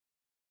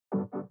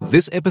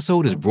This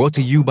episode is brought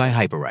to you by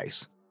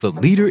Hyperice, the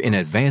leader in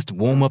advanced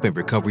warm-up and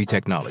recovery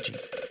technology.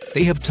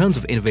 They have tons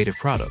of innovative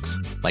products,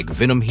 like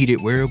Venom-heated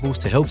wearables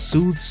to help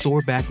soothe sore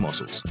back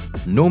muscles,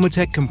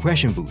 Normatec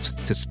compression boots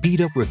to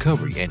speed up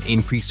recovery and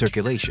increase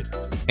circulation,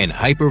 and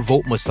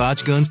Hypervolt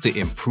massage guns to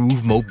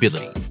improve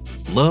mobility.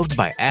 Loved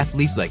by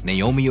athletes like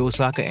Naomi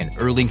Osaka and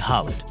Erling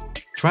Haaland.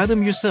 Try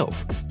them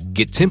yourself.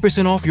 Get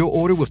 10% off your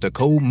order with the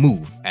code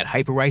MOVE at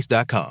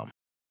Hyperice.com.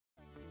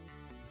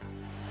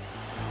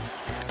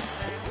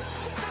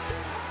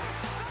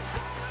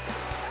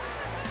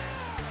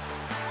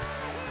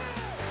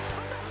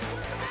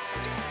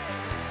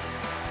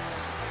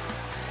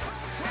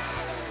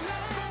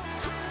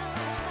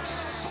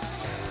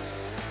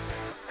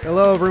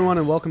 Hello, everyone,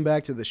 and welcome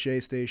back to the Shea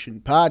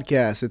Station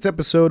Podcast. It's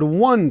episode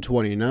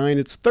 129.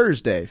 It's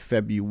Thursday,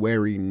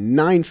 February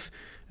 9th,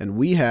 and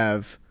we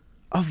have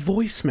a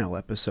voicemail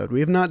episode. We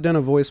have not done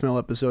a voicemail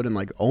episode in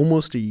like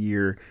almost a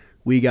year.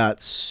 We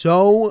got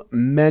so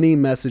many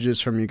messages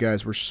from you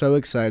guys. We're so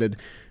excited.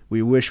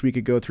 We wish we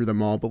could go through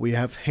them all, but we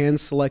have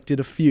hand-selected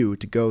a few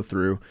to go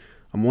through.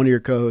 I'm one of your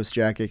co-hosts,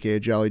 Jack, a.k.a.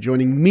 Jolly.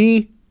 Joining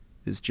me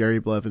is Jerry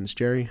Blevins.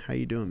 Jerry, how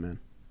you doing, man?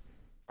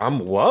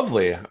 I'm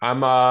lovely. I'm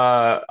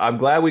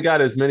glad we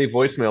got as many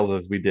voicemails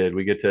as we did.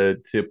 We get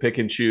to pick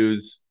and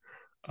choose.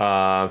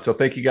 So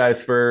thank you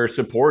guys for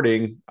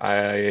supporting.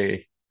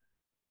 I'm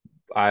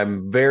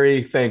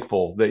very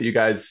thankful that you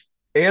guys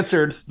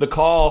answered the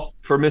call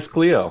for Miss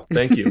Cleo.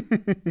 Thank you.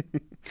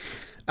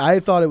 I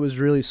thought it was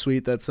really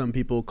sweet that some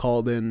people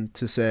called in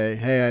to say,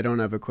 hey, I don't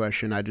have a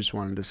question. I just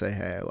wanted to say,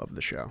 hey, I love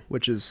the show,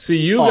 which is See,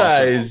 you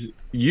awesome. guys,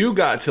 you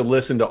got to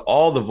listen to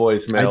all the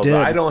voicemails. I did.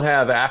 I don't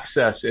have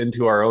access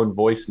into our own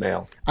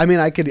voicemail. I mean,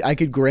 I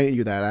could grant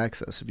you that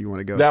access if you want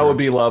to go. That through. would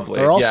be lovely.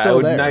 They're all yeah, still it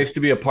would there. be nice to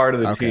be a part of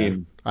the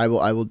team. I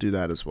will do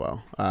that as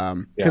well.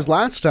 Because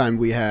last time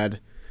we had,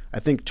 I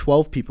think,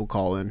 12 people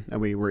call in, and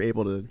we were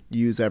able to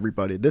use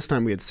everybody. This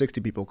time we had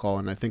 60 people call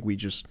in. I think we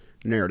just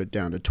narrowed it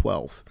down to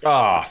 12.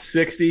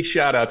 60.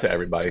 Shout out to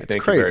everybody.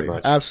 Thank crazy. you very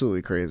much.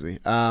 Absolutely crazy.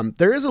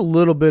 There is a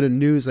little bit of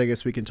news I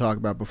guess we can talk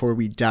about before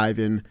we dive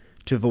in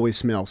to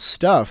voicemail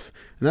stuff,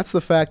 and that's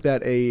the fact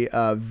that a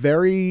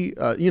very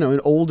an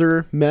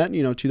older Met,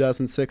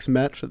 2006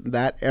 Met from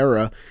that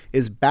era,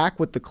 is back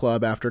with the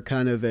club after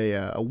kind of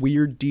a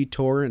weird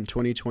detour in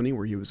 2020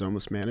 where he was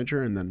almost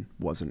manager and then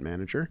wasn't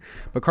manager.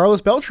 But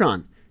Carlos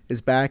Beltran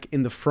is back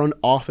in the front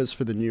office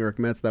for the New York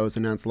Mets. That was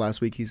announced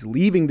last week. He's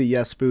leaving the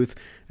Yes booth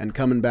and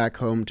coming back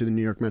home to the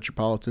New York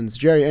Metropolitans.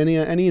 Jerry,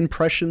 any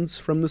impressions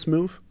from this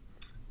move?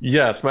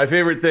 Yes, my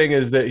favorite thing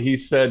is that he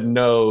said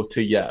no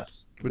to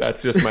yes.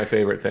 That's just my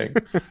favorite thing.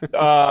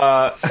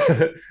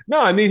 No,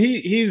 I mean,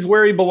 he's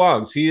where he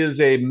belongs. He is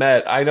a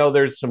Met. I know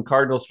there's some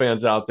Cardinals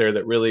fans out there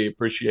that really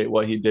appreciate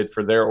what he did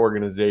for their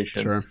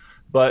organization. Sure.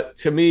 But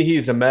to me,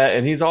 he's a Met,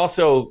 and he's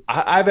also,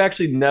 I've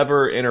actually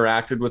never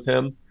interacted with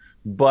him.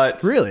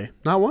 But really?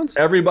 Not once?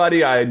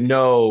 Everybody I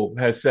know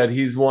has said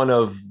he's one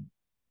of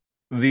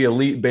the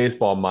elite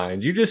baseball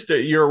minds.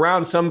 You're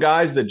around some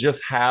guys that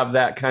just have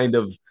that kind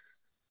of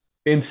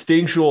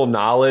instinctual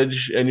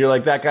knowledge, and you're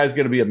like, that guy's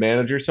going to be a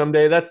manager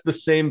someday. That's the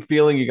same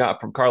feeling you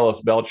got from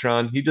Carlos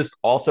Beltran. He just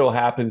also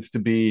happens to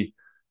be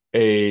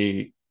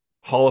a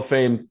Hall of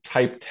Fame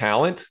type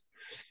talent.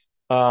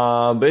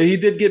 But he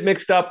did get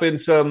mixed up in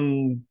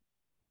some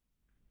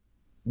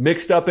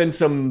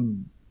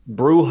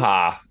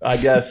brouhaha, I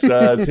guess.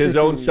 It's his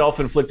own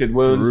self-inflicted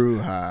wounds.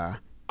 Brouhaha.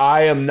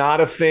 I am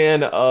not a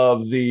fan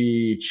of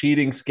the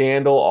cheating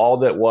scandal,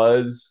 all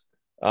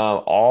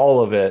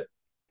of it.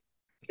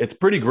 It's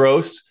pretty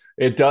gross.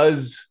 It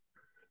does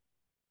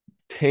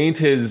taint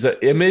his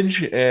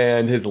image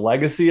and his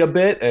legacy a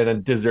bit,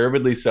 and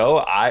deservedly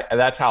so.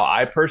 That's how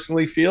I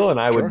personally feel, and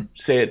I would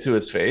say it to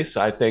his face.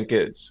 I think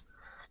it's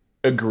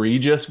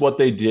egregious what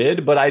they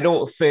did, but I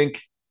don't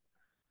think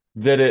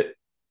that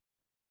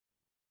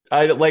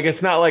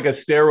it's not like a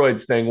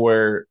steroids thing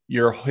where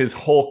his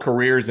whole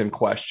career is in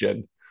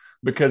question,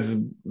 because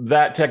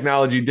that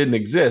technology didn't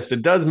exist.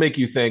 It does make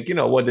you think,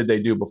 what did they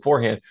do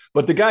beforehand?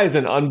 But the guy is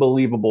an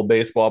unbelievable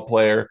baseball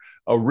player,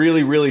 a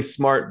really, really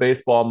smart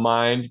baseball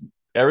mind.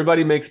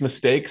 Everybody makes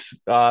mistakes.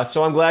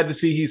 So I'm glad to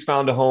see he's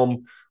found a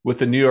home with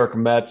the New York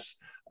Mets.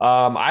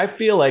 I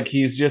feel like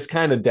he's just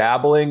kind of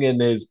dabbling in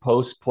his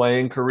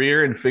post-playing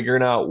career and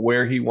figuring out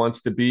where he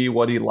wants to be,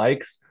 what he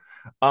likes.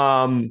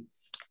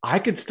 I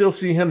could still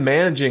see him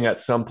managing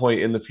at some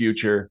point in the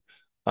future.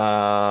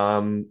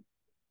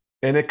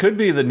 And it could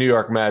be the New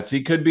York Mets.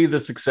 He could be the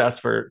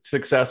successor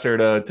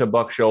to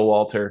Buck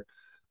Showalter.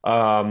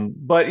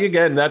 But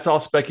again, that's all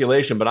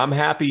speculation. But I'm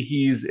happy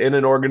he's in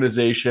an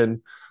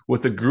organization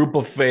with a group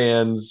of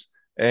fans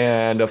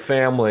and a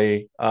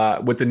family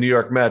with the New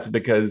York Mets,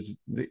 because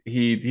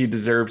he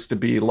deserves to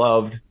be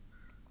loved.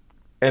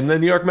 And the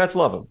New York Mets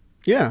love him.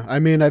 Yeah, I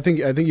mean, I think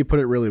you put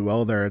it really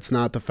well there. It's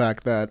not the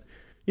fact that,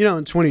 in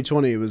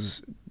 2020 it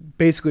was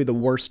basically the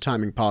worst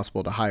timing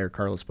possible to hire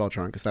Carlos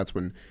Beltran, because that's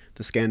when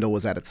the scandal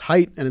was at its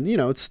height, and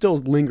it's still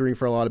lingering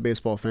for a lot of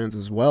baseball fans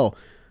as well.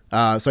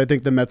 So I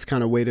think the Mets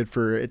kind of waited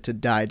for it to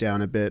die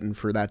down a bit and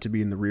for that to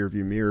be in the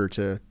rearview mirror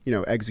to,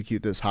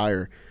 execute this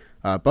hire.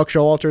 Buck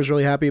Showalter is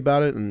really happy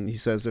about it, and he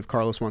says if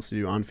Carlos wants to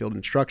do on-field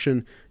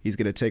instruction, he's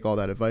going to take all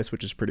that advice,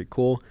 which is pretty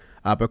cool.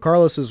 But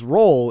Carlos's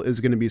role is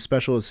going to be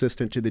special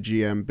assistant to the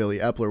GM, Billy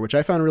Epler, which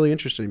I found really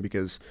interesting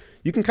because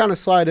you can kind of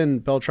slide in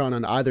Beltran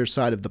on either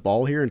side of the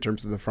ball here in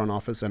terms of the front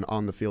office and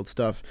on-the-field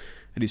stuff,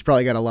 and he's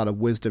probably got a lot of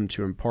wisdom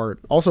to impart.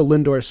 Also,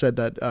 Lindor said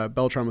that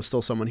Beltran was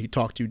still someone he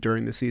talked to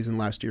during the season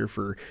last year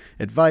for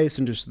advice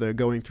and just the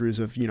going-throughs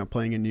of,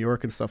 playing in New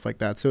York and stuff like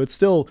that. So it's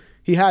still,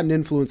 he had an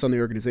influence on the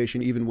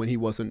organization even when he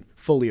wasn't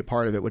fully a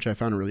part of it, which I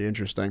found really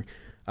interesting.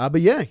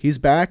 But yeah, he's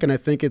back, and I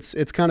think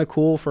it's kind of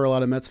cool for a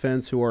lot of Mets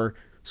fans who are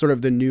sort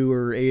of the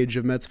newer age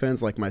of Mets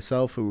fans like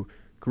myself who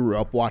grew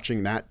up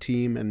watching that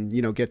team and,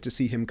 get to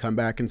see him come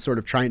back and sort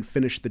of try and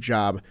finish the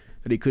job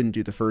that he couldn't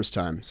do the first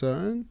time.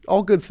 So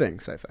all good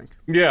things, I think.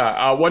 Yeah,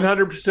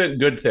 100%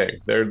 good thing.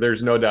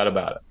 There's no doubt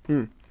about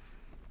it.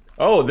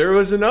 Oh, there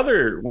was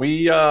another. What do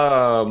you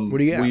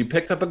got? We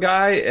picked up a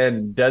guy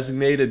and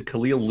designated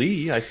Khalil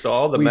Lee. I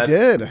saw the Mets. We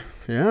did,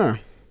 yeah.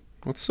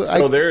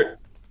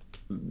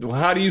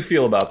 How do you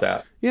feel about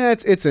that? Yeah,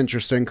 it's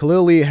interesting.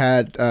 Khalil Lee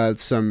had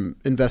some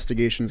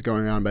investigations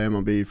going on by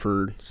MLB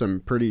for some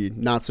pretty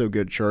not so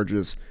good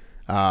charges.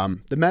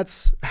 The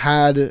Mets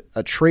had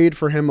a trade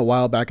for him a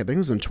while back. I think it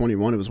was in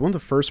 21. It was one of the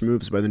first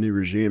moves by the new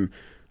regime.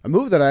 A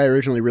move that I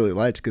originally really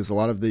liked because a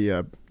lot of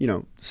the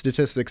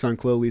statistics on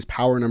Khalil Lee's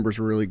power numbers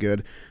were really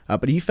good.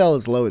 But he fell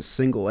as low as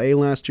single A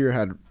last year,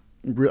 had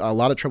a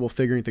lot of trouble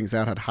figuring things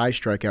out, had high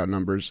strikeout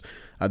numbers.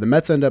 The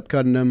Mets end up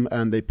cutting him,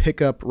 and they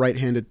pick up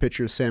right-handed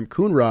pitcher Sam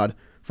Coonrod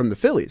from the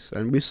Phillies.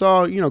 And we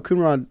saw,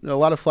 Coonrod, a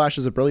lot of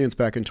flashes of brilliance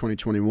back in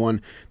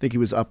 2021. I think he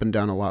was up and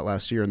down a lot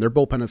last year, and their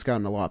bullpen has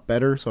gotten a lot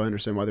better, so I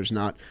understand why there's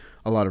not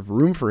a lot of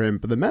room for him.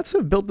 But the Mets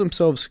have built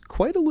themselves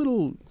quite a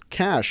little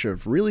cache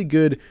of really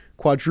good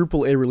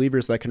quadruple A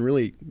relievers that can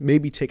really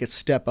maybe take a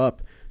step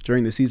up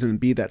during the season and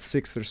be that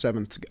sixth or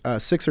seventh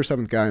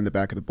guy in the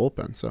back of the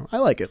bullpen. So I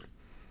like it.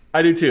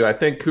 I do too. I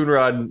think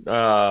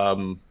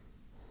Coonrod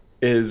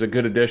is a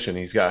good addition.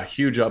 He's got a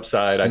huge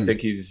upside. I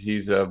think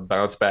he's a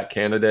bounce back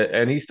candidate,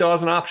 and he still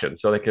has an option,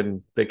 so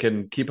they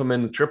can keep him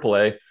in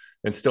AAA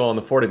and still on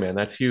the 40-man.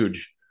 That's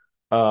huge.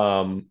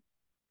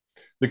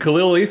 The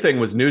Khalil Lee thing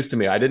was news to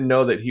me. I didn't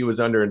know that he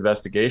was under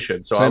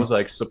investigation, so I was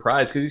like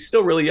surprised because he's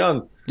still really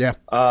young. Yeah.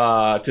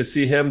 To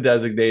see him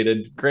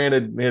designated,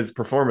 granted his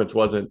performance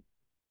wasn't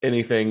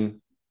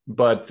anything,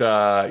 but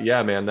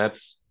yeah, man,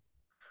 that's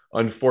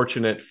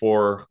unfortunate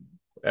for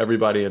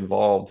everybody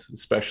involved,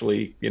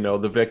 especially,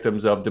 the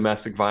victims of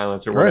domestic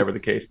violence or whatever the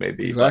case may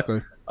be.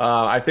 Exactly.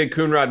 But, I think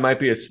Coonrod might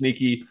be a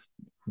sneaky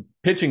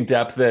pitching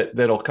depth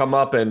that'll come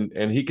up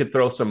and he could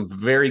throw some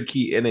very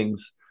key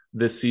innings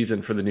this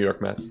season for the New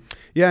York Mets.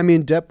 Yeah, I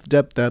mean, depth.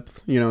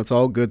 It's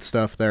all good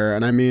stuff there.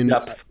 And I mean,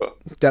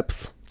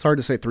 depth. It's hard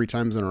to say 3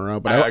 times in a row,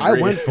 but I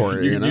went for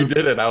it. You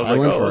did it. I was like,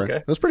 okay.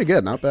 It was pretty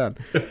good, not bad.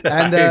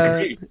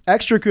 And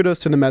extra kudos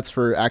to the Mets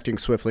for acting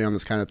swiftly on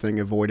this kind of thing,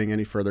 avoiding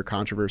any further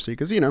controversy.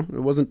 Because, it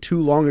wasn't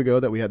too long ago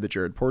that we had the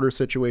Jared Porter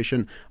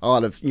situation, a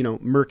lot of,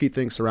 murky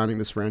things surrounding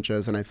this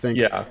franchise. And I think,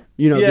 the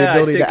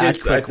ability to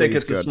act quickly I think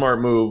it's a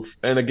smart move.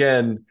 And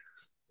again,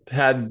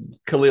 had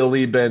Khalil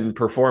Lee been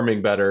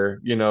performing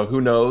better, who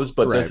knows?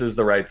 But This is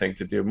the right thing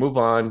to do. Move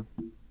on.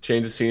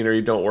 Change the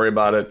scenery. Don't worry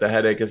about it. The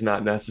headache is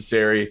not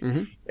necessary.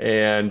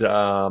 And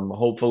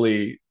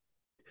hopefully,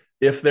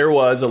 if there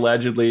was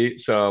allegedly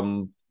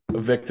some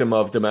victim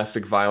of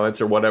domestic violence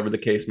or whatever the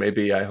case may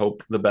be, I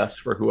hope the best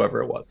for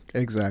whoever it was.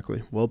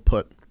 Exactly. Well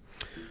put.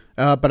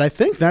 But I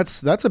think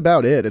that's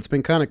about it. It's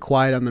been kind of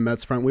quiet on the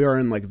Mets front. We are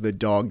in like the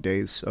dog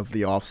days of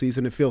the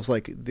offseason. It feels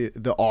like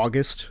the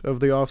August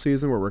of the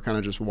offseason where we're kind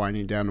of just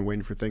winding down and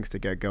waiting for things to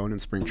get going in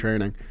spring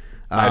training.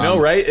 I know,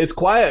 right? It's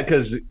quiet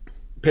because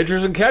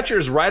pitchers and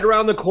catchers right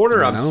around the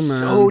corner. I'm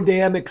so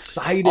damn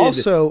excited.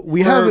 Also,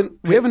 we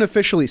haven't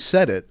officially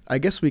said it. I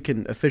guess we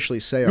can officially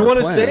say our plans. You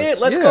want to say it?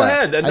 Let's go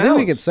ahead. I think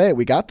we can say it.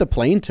 We got the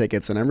plane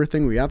tickets and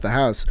everything. We got the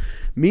house.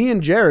 Me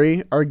and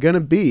Jerry are going to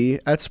be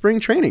at spring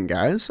training,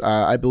 guys.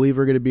 I believe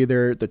we're going to be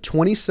there the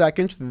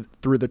 22nd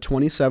through the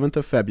 27th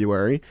of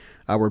February.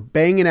 We're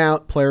banging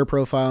out player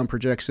profile and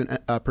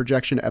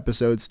projection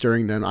episodes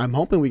during then. I'm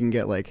hoping we can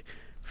get like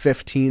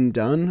 15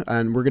 done,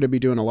 and we're going to be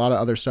doing a lot of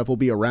other stuff. We'll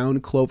be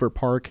around Clover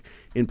Park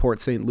in Port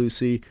St.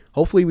 Lucie.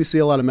 Hopefully we see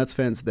a lot of Mets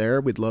fans there.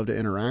 We'd love to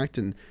interact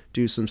and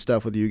do some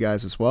stuff with you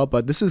guys as well,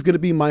 but this is going to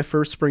be my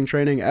first spring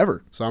training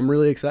ever, so I'm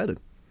really excited.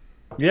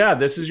 Yeah,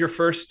 this is your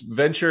first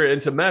venture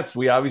into Mets.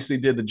 We obviously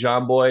did the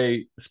John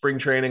Boy spring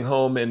training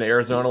home in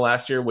Arizona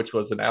last year, which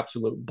was an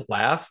absolute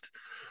blast.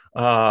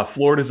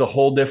 Florida's a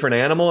whole different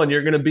animal, and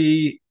you're going to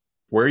be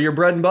where your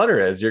bread and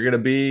butter is. You're going to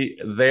be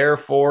there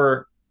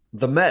for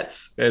the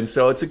Mets, and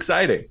so it's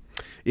exciting.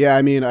 Yeah,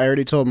 I mean, I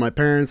already told my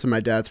parents, and my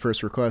dad's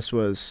first request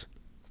was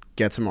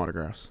get some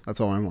autographs.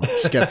 That's all I want.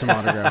 Just get some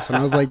autographs. And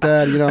I was like,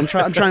 Dad, I'm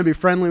trying to be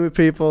friendly with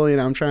people.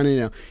 I'm trying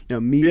to,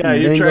 meet. Yeah,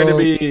 and you're mingle, trying to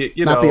be,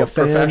 not be a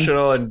fan.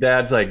 professional, and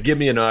Dad's like, give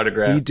me an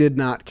autograph. He did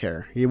not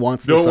care. He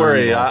wants. Don't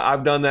worry,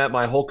 I've done that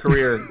my whole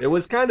career. It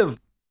was kind of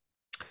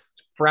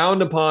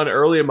frowned upon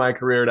early in my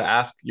career to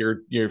ask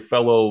your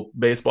fellow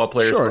baseball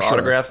players for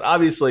autographs.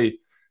 Obviously,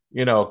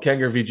 Ken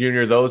Griffey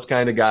Jr., those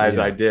kind of guys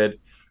I did.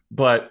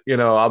 But,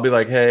 I'll be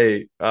like,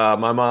 hey,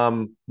 my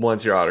mom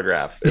wants your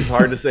autograph. It's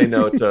hard to say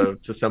no to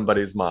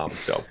somebody's mom.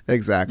 So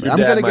exactly. I'm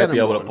going to get him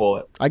able to pull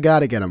it. I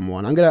got to get him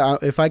one.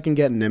 If I can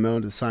get Nimmo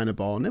to sign a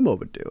ball, Nimmo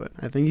would do it.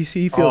 I think he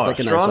feels like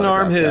a nice strong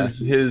arm guy.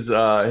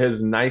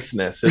 his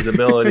niceness, his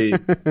ability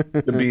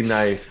to be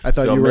nice. I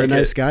thought you were a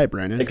nice guy,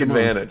 Brandon. Take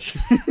advantage.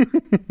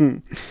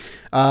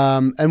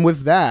 And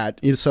with that,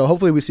 so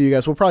hopefully we see you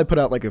guys. We'll probably put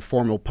out like a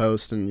formal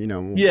post, and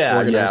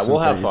we'll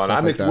have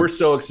fun. We're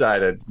so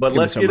excited. But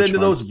let's get into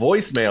those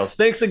voicemails.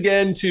 Thanks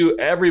again to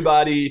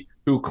everybody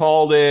who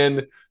called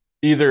in,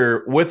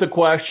 either with a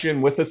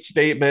question, with a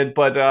statement,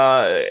 but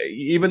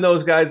even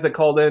those guys that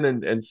called in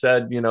and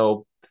said,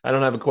 I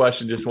don't have a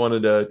question, just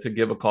wanted to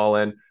give a call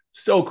in.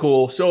 So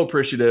cool, so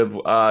appreciative.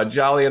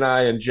 Jolly and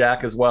I and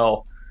Jack as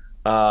well.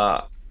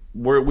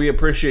 We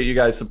appreciate you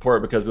guys'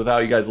 support, because without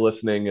you guys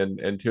listening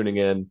and tuning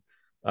in,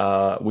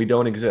 we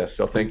don't exist.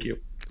 So thank you.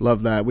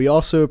 Love that. We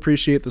also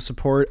appreciate the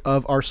support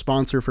of our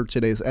sponsor for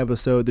today's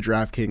episode, the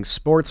DraftKings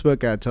Sportsbook.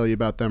 Gotta tell you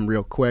about them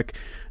real quick.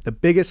 The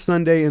biggest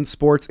Sunday in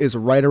sports is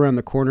right around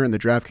the corner, and the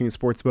DraftKings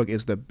Sportsbook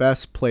is the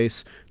best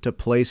place to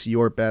place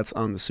your bets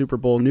on the Super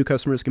Bowl. New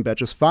customers can bet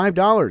just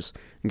 $5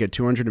 and get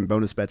 $200 in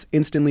bonus bets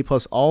instantly.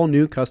 Plus, all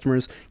new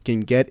customers can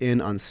get in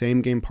on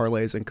same-game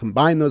parlays and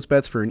combine those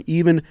bets for an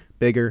even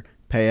bigger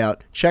payout.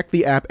 Check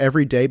the app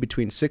every day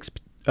between 6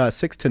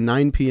 to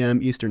 9 p.m.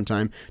 Eastern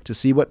Time to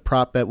see what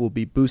prop bet will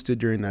be boosted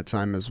during that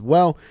time as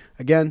well.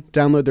 Again,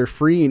 download their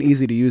free and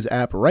easy-to-use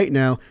app right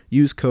now.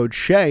 Use code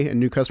SHEA, and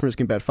new customers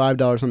can bet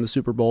 $5 on the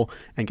Super Bowl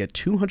and get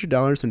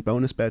 $200 in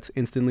bonus bets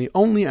instantly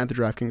only at the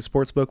DraftKings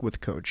Sportsbook with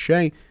code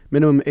SHEA.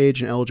 Minimum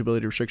age and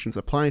eligibility restrictions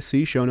apply.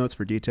 See show notes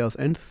for details.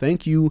 And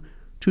thank you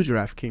to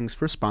DraftKings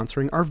for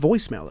sponsoring our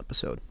voicemail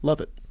episode. Love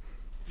it.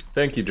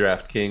 Thank you,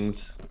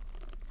 DraftKings.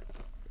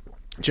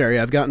 Jerry,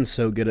 I've gotten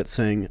so good at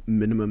saying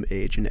minimum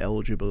age and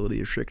eligibility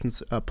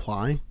restrictions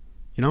apply.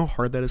 You know how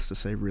hard that is to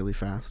say really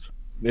fast?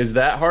 Is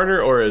that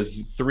harder, or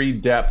is 3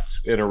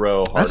 depths in a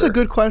row harder? That's a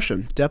good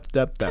question. Depth.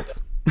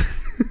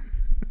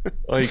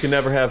 Well, you can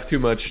never have too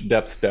much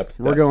depth.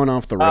 We're going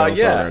off the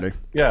rails already.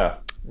 Yeah.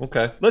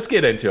 Okay. Let's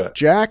get into it.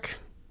 Jack,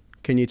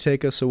 can you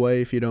take us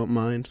away if you don't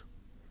mind?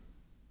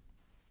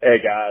 Hey,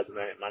 guys.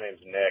 My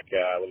name's Nick.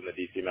 I live in the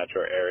D.C.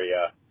 metro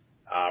area.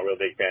 Real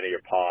big fan of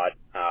your pod.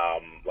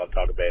 Love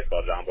talking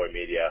baseball. John Boy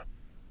Media,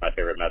 my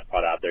favorite Mets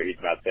pod out there. He's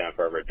a Mets fan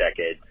for over a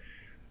decade.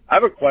 I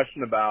have a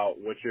question about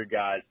what your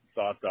guys'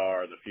 thoughts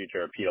are on the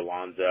future of Pete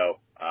Alonso.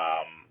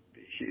 I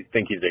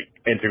think he's an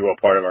integral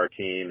part of our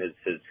team.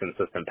 His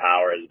consistent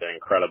power has been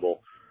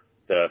incredible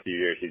the few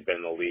years he's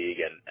been in the league,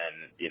 and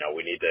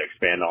we need to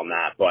expand on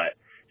that. But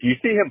do you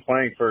see him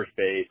playing first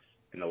base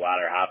in the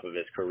latter half of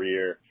his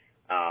career?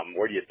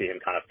 Where do you see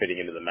him kind of fitting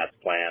into the Mets'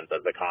 plans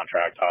as the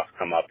contract talks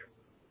come up?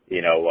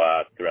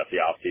 Throughout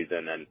the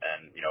offseason and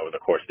over the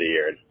course of the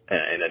year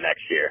and the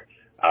next year.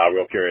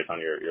 Real curious on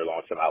your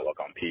long-term outlook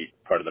on Pete,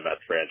 part of the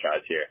Mets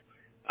franchise here.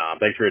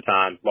 Thanks for your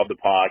time. Love the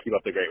pod. Keep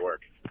up the great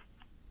work.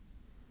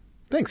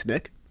 Thanks,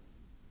 Nick.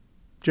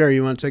 Jerry,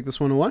 you want to take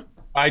this one away?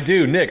 I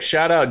do. Nick,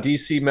 shout out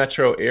D.C.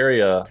 metro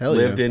area. Hell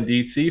Lived yeah. in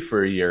D.C.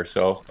 for a year.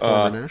 So,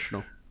 Former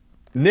National.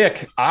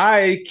 Nick,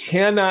 I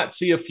cannot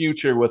see a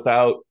future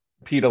without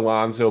Pete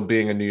Alonso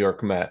being a New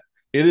York Met.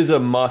 It is a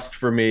must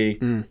for me.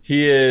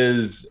 He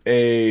is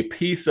a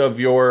piece of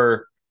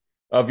your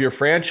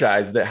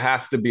franchise that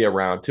has to be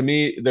around. To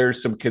me,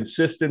 there's some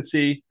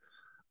consistency.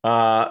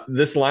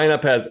 This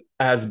lineup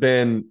has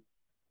been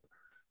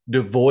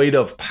devoid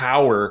of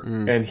power,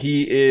 and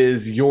he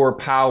is your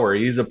power.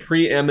 He's a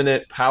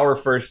preeminent power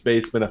first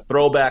baseman, a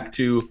throwback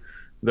to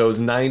those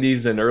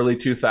 90s and early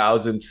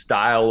 2000s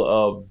style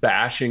of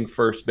bashing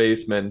first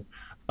baseman.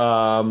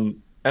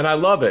 And I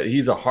love it.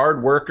 He's a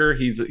hard worker.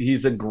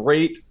 He's a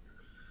great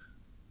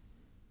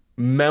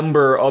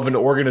member of an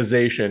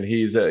organization.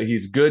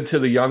 He's good to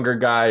the younger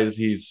guys.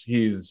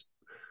 He's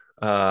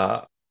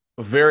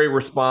very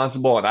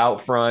responsible and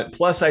out front.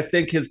 Plus, I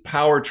think his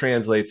power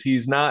translates.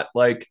 He's not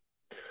like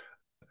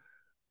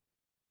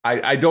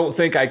I don't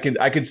think I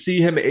could see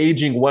him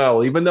aging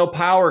well, even though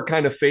power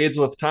kind of fades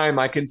with time.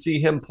 I can see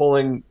him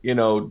pulling,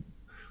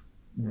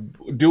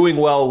 doing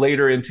well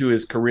later into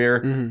his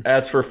career.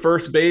 As for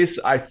first base,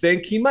 I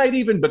think he might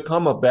even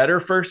become a better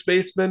first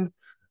baseman.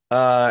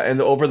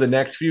 And over the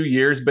next few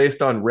years,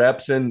 based on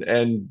reps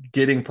and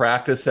getting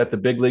practice at the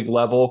big league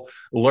level,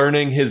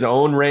 learning his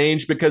own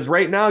range, because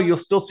right now you'll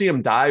still see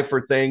him dive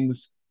for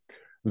things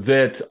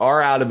that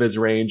are out of his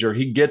range, or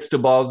he gets to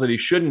balls that he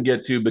shouldn't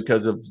get to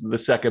because of the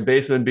second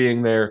baseman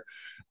being there.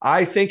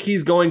 I think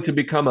he's going to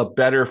become a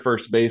better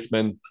first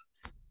baseman,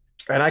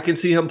 and I can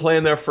see him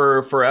playing there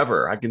for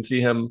forever. I can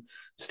see him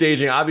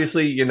staging.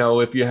 Obviously,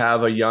 if you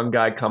have a young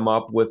guy come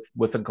up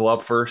with a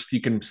glove first,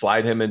 you can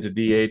slide him into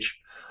DH.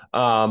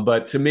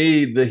 But to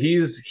me,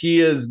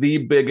 he is the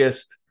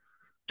biggest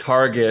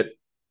target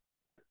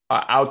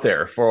out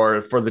there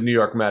for the New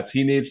York Mets.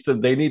 They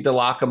need to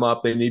lock him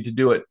up. They need to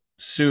do it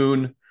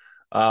soon,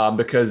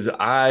 because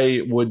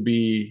I would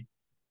be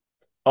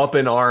up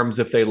in arms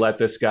if they let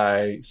this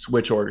guy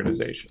switch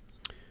organizations.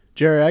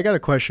 Jerry, I got a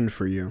question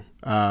for you.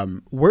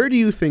 Where do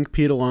you think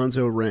Pete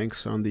Alonso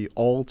ranks on the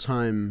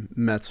all-time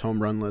Mets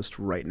home run list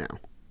right now?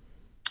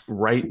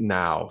 Right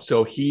now.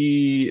 So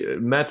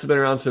Mets have been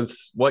around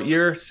since what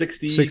year?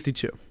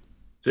 62.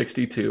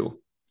 62.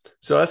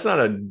 So that's not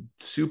a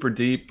super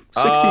deep.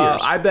 60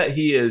 years. I bet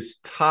he is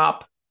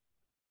top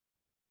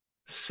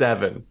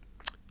 7.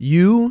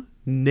 You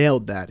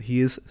nailed that. He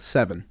is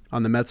 7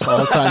 on the Mets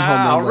all-time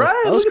home run list.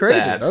 Right, that was crazy.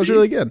 That was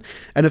really good.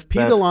 And if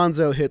Pete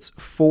Alonso hits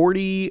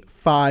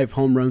 45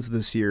 home runs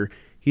this year,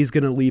 he's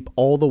going to leap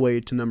all the way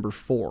to number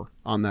 4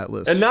 on that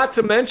list. And not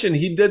to mention,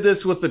 he did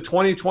this with the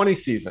 2020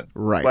 season.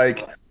 Right.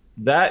 Like,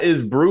 that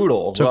is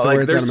brutal. Took the like,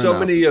 words there's out of my so mouth.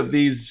 many of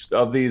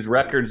these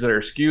records that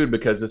are skewed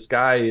because this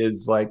guy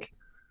is like,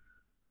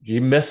 he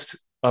missed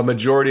a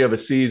majority of a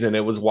season.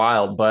 It was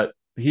wild, but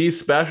he's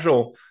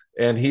special.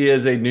 And he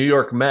is a New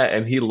York Met,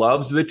 and he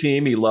loves the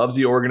team. He loves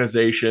the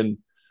organization.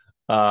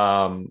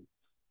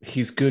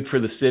 He's good for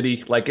the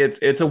city. Like,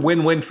 it's a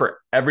win-win for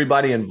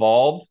everybody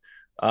involved.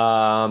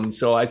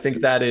 So I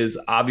think that is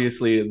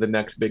obviously the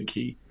next big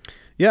key.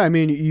 Yeah, I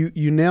mean,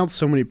 you nailed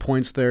so many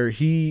points there.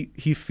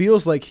 He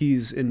feels like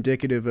he's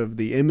indicative of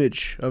the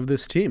image of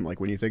this team. Like,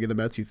 when you think of the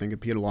Mets, you think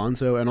of Pete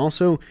Alonso, and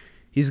also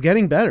he's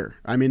getting better.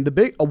 I mean,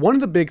 one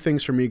of the big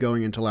things for me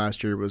going into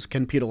last year was,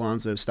 can Pete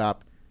Alonso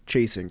stop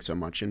chasing so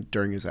much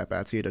during his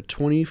at-bats? He had a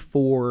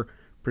 24%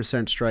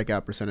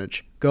 strikeout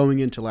percentage going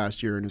into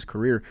last year in his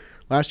career.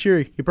 Last year,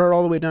 he brought it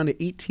all the way down to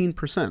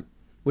 18%,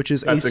 which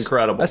is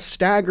incredible. A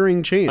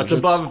staggering change.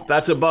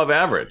 That's above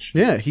average.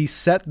 Yeah, he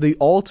set the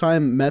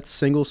all-time Mets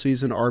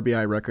single-season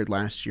RBI record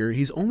last year.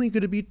 He's only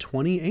going to be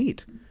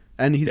 28,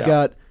 and he's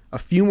got a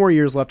few more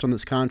years left on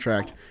this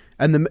contract.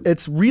 And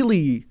it's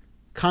really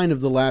kind of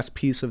the last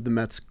piece of the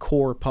Mets'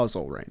 core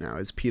puzzle right now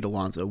is Pete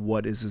Alonso.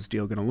 What is his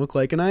deal going to look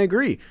like? And I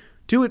agree.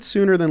 Do it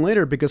sooner than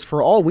later, because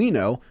for all we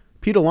know,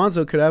 Pete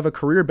Alonso could have a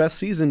career best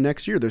season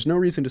next year. There's no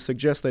reason to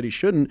suggest that he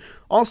shouldn't.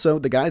 Also,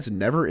 the guy's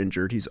never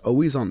injured. He's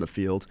always on the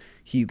field.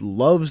 He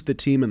loves the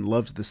team and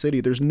loves the city.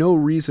 There's no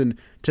reason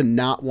to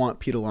not want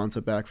Pete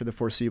Alonso back for the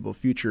foreseeable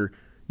future.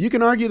 You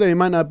can argue that he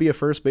might not be a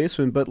first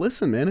baseman, but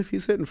listen, man, if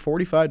he's hitting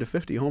 45 to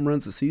 50 home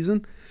runs a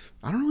season,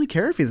 I don't really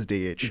care if he's a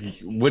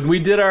DH. When we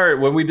did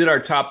our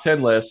top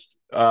 10 list,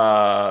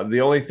 the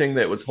only thing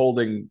that was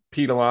holding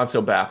Pete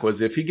Alonso back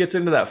was if he gets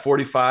into that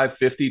 45,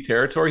 50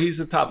 territory, he's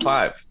the top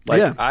 5. Like,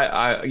 yeah.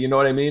 I you know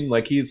what I mean?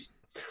 Like,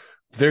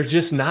 there's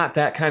just not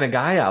that kind of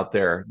guy out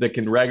there that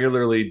can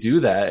regularly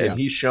do that. And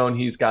he's shown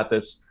he's got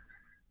this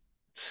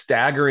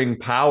staggering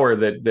power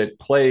that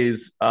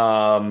plays.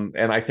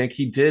 And I think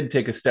he did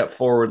take a step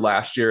forward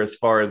last year as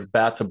far as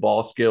bat to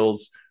ball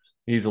skills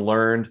he's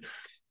learned.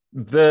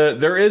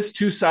 There is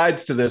 2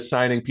 sides to this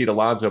signing Pete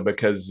Alonso,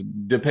 because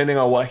depending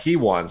on what he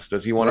wants,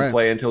 does he want to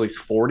play until he's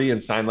 40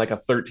 and sign like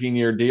a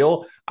 13-year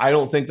deal? I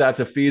don't think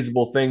that's a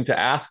feasible thing to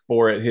ask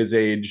for at his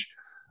age,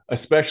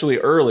 especially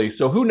early.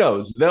 So who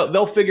knows?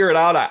 They'll figure it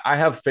out. I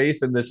have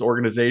faith in this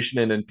organization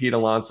and in Pete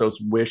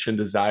Alonso's wish and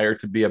desire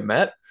to be a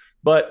Met,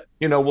 but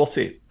we'll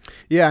see.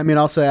 Yeah, I mean,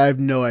 I'll say I have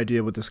no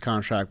idea what this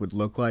contract would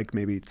look like.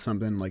 Maybe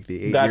something like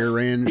the 8-year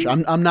range.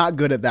 I'm not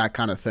good at that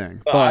kind of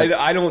thing. But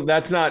I don't.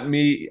 That's not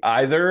me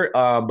either.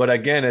 But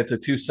again, it's a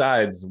 2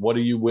 sides. What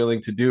are you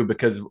willing to do?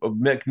 Because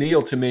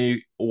McNeil to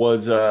me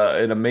was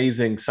an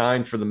amazing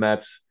sign for the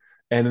Mets,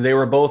 and they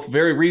were both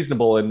very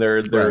reasonable in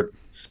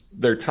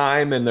their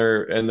time and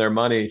their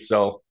money.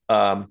 So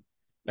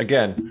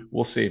again,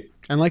 we'll see.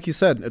 And like you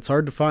said, it's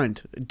hard to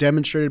find,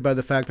 demonstrated by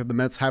the fact that the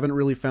Mets haven't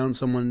really found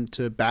someone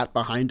to bat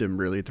behind him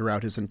really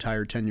throughout his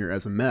entire tenure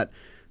as a Met.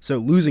 So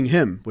losing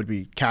him would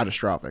be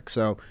catastrophic.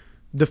 So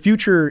the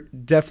future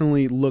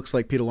definitely looks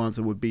like Pete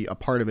Alonso would be a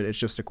part of it. It's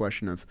just a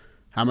question of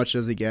how much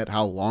does he get?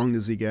 How long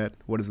does he get?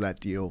 What does that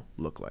deal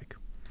look like?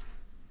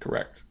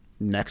 Correct.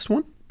 Next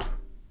one?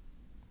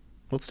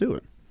 Let's do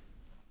it.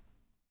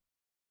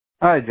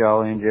 Hi,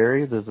 Jolly and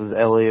Jerry. This is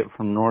Elliot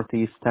from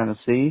Northeast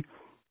Tennessee.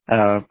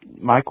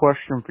 My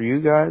question for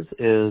you guys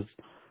is,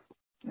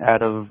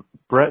 out of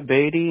Brett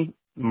Beatty,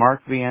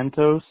 Mark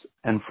Vientos,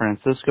 and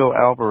Francisco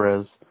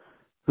Alvarez,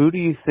 who do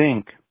you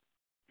think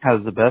has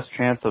the best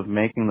chance of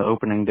making the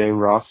opening day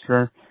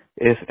roster,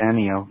 if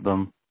any of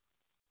them?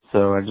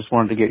 So I just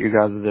wanted to get your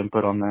guys'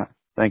 input on that.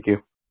 Thank you.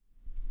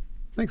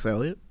 Thanks,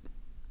 Elliot.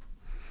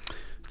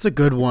 It's a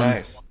good one.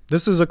 Nice.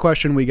 This is a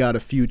question we got a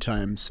few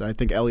times. I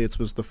think Elliot's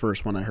was the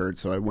first one I heard,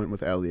 so I went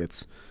with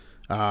Elliot's.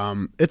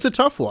 It's a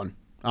tough one.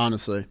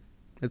 Honestly,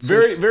 it's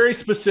very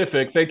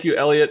specific. Thank you,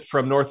 Elliot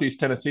from Northeast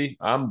Tennessee.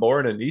 I'm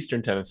born in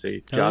Eastern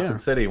Tennessee, Johnson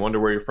City. Wonder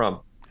where you're from.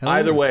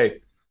 Either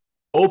way,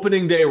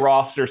 opening day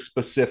roster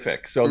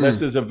specific. So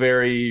this is a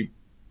very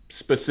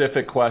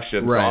specific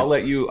question, Right.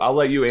 so I'll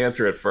let you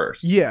answer it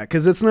first. Yeah,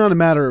 because it's not a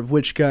matter of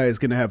which guy is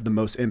going to have the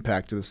most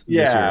impact this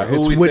Yeah, year. who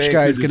It's we which think,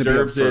 guy who is going to be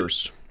up deserves it.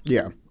 first.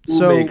 Yeah.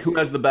 Who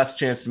has the best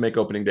chance to make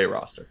opening day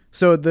roster?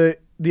 So the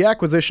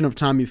acquisition of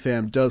Tommy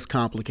Pham does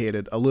complicate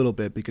it a little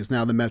bit because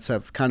now the Mets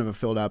have kind of a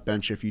filled out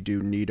bench if you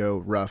do Nito,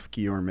 Ruff,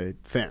 Guillorme,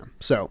 Pham.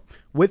 So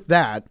with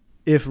that,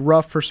 if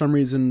Ruff for some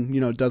reason,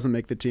 doesn't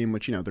make the team,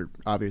 which, there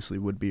obviously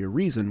would be a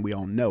reason, we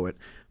all know it.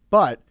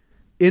 But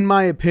in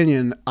my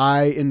opinion,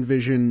 I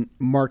envision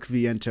Mark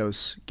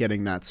Vientos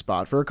getting that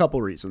spot for a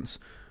couple reasons.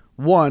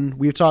 One,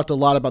 we've talked a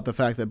lot about the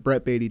fact that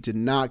Brett Baty did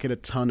not get a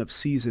ton of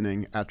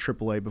seasoning at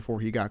AAA before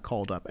he got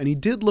called up. And he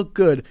did look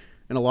good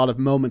in a lot of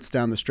moments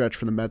down the stretch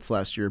for the Mets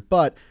last year,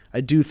 but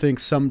I do think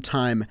some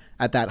time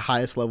at that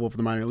highest level of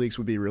the minor leagues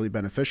would be really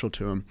beneficial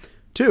to him.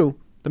 Two,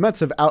 the Mets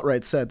have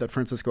outright said that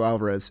Francisco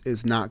Alvarez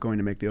is not going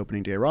to make the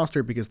opening day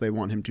roster because they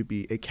want him to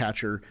be a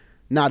catcher,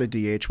 not a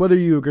DH. Whether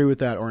you agree with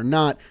that or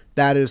not,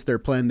 that is their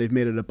plan. They've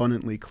made it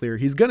abundantly clear.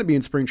 He's going to be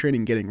in spring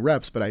training getting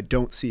reps, but I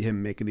don't see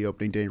him making the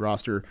opening day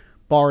roster,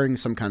 barring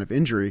some kind of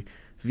injury.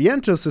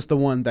 Vientos is the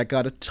one that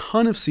got a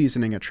ton of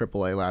seasoning at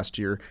AAA last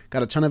year,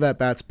 got a ton of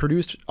at-bats,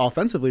 produced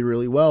offensively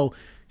really well.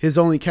 His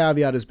only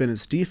caveat has been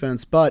his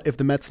defense, but if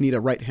the Mets need a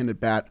right-handed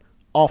bat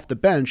off the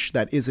bench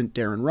that isn't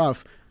Darren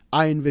Ruff,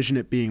 I envision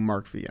it being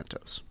Mark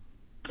Vientos.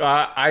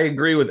 I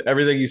agree with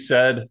everything you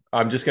said.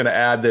 I'm just going to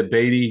add that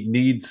Baty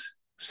needs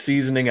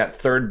seasoning at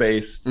third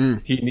base.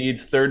 He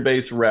needs third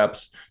base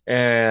reps,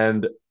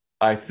 and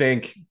I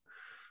think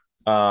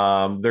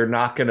they're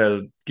not going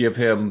to give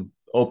him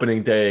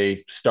opening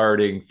day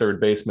starting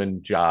third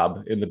baseman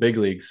job in the big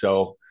league.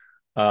 So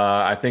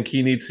I think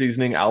he needs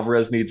seasoning.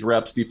 Alvarez needs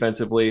reps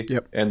defensively.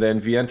 Yep. And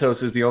then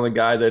Vientos is the only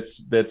guy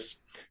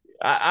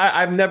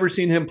I've never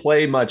seen him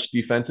play much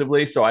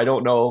defensively, so I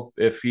don't know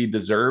if he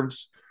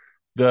deserves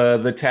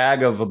the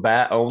tag of a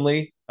bat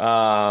only.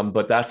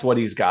 But that's what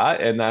he's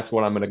got, and that's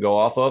what I'm going to go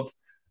off of.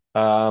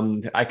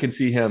 I can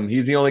see him.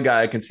 He's the only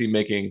guy I can see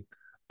making,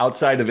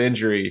 outside of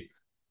injury,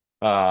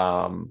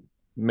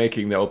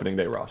 making the opening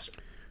day roster.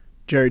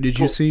 Jerry, did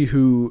you see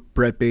who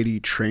Brett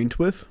Baty trained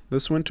with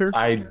this winter?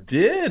 I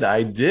did.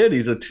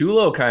 He's a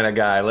Tulo kind of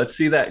guy. Let's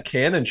see that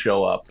cannon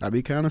show up. That'd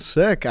be kind of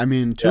sick. I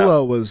mean,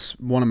 Tulo was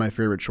one of my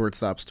favorite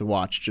shortstops to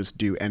watch just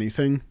do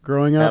anything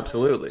growing up.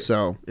 Absolutely.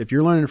 So if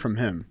you're learning from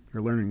him,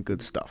 you're learning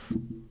good stuff.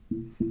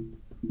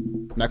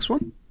 Next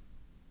one?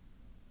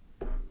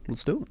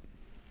 Let's do it.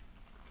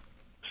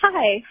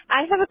 Hi,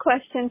 I have a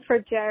question for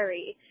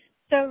Jerry.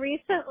 So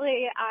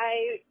recently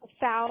I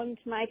found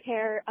my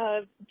pair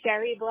of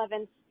Jerry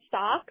Blevins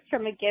socks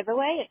from a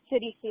giveaway at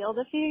Citi Field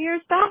a few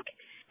years back.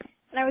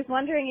 And I was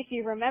wondering if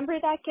you remember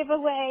that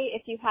giveaway,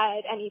 if you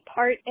had any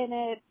part in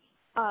it,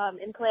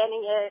 in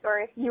planning it, or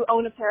if you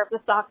own a pair of the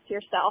socks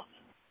yourself.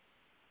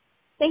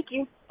 Thank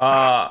you.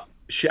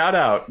 Shout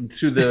out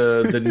to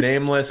the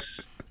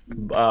nameless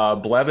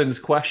Blevins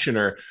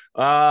questioner.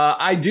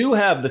 I do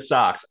have the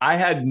socks. I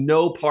had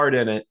no part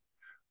in it.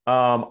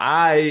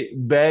 I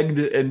begged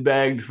and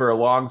begged for a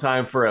long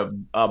time for a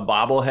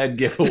bobblehead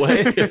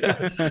giveaway.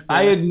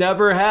 I had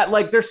never had,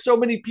 there's so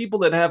many people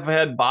that have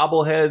had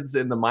bobbleheads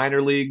in the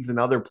minor leagues and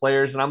other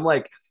players. And I'm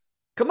like,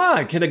 come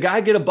on, can a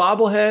guy get a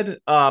bobblehead?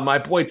 My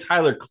boy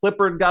Tyler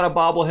Clippard got a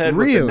bobblehead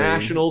with the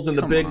Nationals in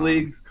the big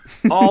leagues,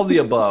 all the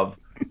above.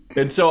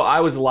 And so I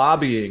was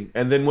lobbying.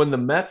 And then when the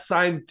Mets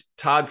signed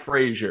Todd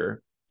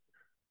Frazier,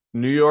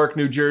 New York,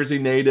 New Jersey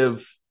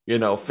native,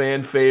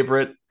 fan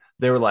favorite,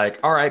 they were like,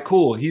 all right,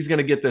 cool. He's going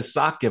to get this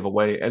sock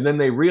giveaway. And then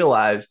they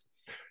realized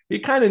he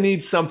kind of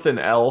needs something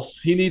else.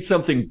 He needs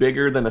something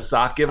bigger than a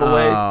sock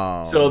giveaway.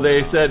 So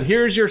they said,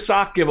 here's your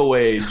sock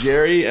giveaway,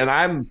 Jerry. And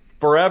I'm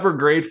forever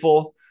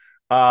grateful.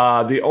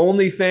 The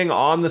only thing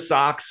on the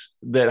socks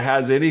that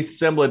has any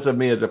semblance of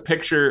me is a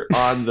picture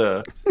on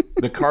the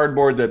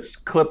cardboard that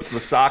clips the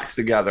socks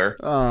together.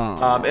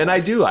 And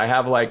I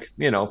have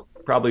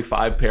probably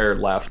 5 pair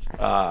left.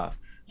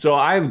 So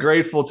I am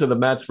grateful to the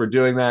Mets for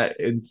doing that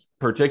in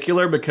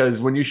particular, because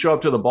when you show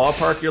up to the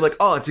ballpark, you're like,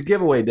 oh, it's a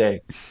giveaway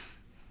day.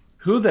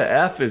 Who the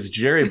F is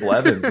Jerry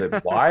Blevins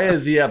and why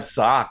does he have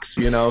socks?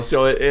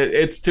 So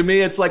it's to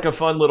me, it's like a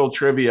fun little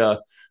trivia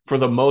for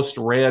the most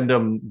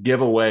random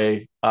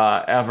giveaway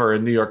ever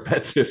in New York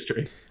Mets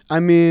history. I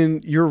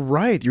mean, you're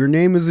right. Your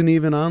name isn't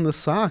even on the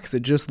socks.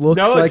 It just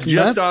looks like it's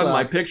just Mets on socks.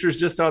 my picture's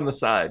just on the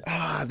side.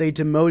 They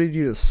demoted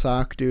you to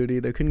sock duty.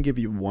 They couldn't give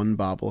you one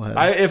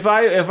bobblehead. If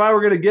I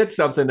were gonna get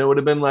something, it would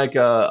have been like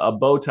a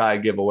bow tie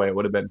giveaway. It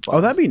would have been fun. Oh,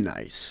 that'd be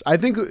nice. I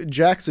think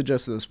Jack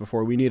suggested this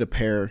before. We need a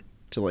pair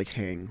to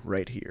hang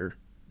right here.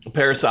 A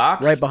pair of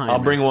socks? Right behind I'll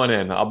me. bring one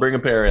in. I'll bring a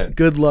pair in.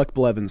 Good luck,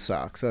 Blevins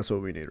socks. That's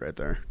what we need right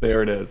there.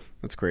 There it is.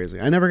 That's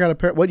crazy. I never got a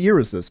pair. What year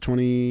was this?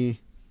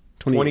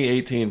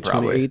 2018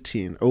 probably.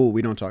 2018. Oh,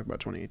 we don't talk about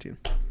 2018.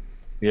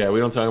 Yeah, we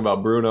don't talk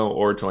about Bruno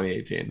or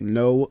 2018.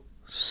 No,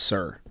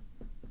 sir.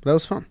 That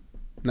was fun.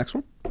 Next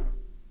one.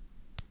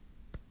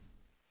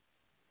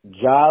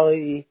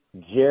 Jolly,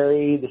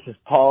 Jerry, this is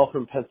Paul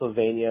from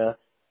Pennsylvania.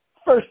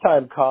 First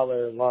time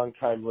caller, long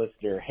time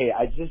listener. Hey,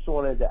 I just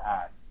wanted to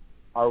ask,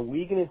 are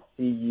we going to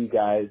see you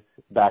guys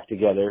back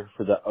together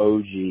for the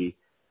OG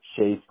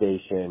Shea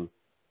Station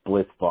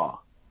Blitzball?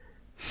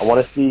 I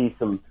want to see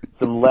some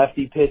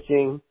lefty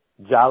pitching.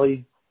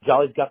 Jolly's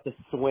got the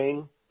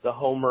swing, the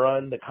home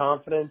run, the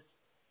confidence.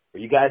 Are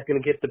you guys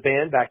going to get the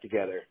band back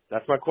together?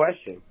 That's my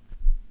question.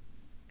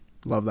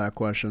 Love that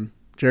question.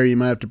 Jerry, you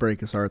might have to break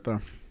his heart,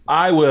 though.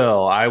 I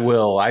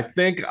will. I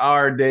think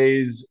our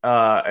days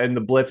in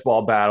the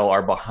blitzball battle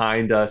are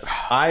behind us.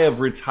 I have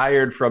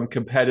retired from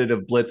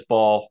competitive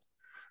blitzball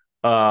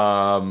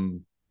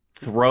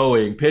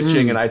throwing,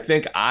 pitching, and I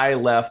think I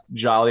left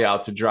Jolly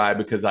out to dry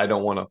because I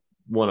don't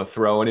want to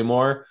throw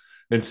anymore.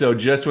 And so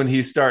just when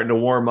he's starting to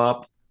warm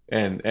up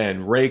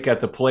and rake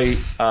at the plate,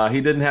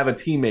 he didn't have a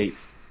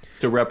teammate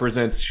to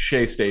represent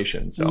Shea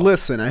Station. So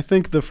listen, I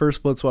think the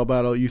first blitzball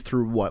battle you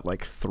threw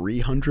like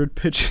 300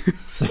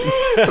 pitches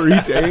in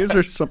 3 days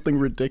or something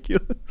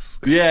ridiculous.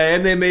 Yeah,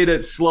 and they made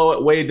it slow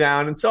it way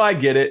down, and so I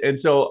get it. And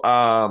so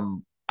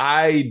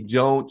I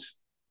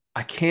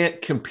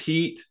can't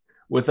compete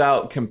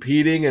without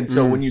competing, and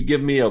so when you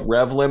give me a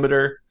rev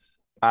limiter,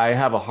 I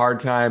have a hard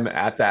time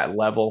at that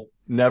level.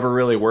 Never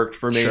really worked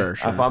for me. Sure.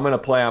 If I'm going to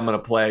play, I'm going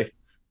to play.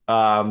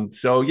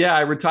 So yeah,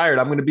 I retired.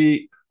 I'm going to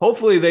be.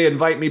 Hopefully they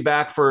invite me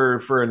back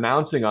for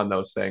announcing on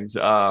those things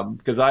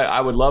because I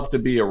would love to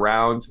be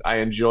around. I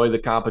enjoy the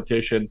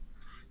competition.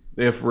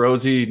 If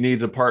Rosie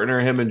needs a partner,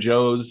 him and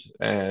Joe's,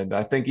 and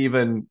I think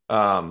even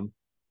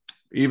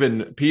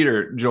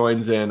Peter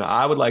joins in,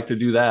 I would like to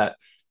do that.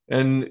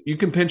 And you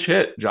can pinch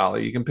hit,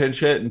 Jolly. You can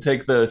pinch hit and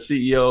take the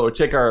CEO or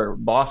take our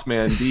boss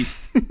man deep.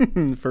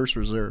 First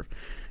reserve.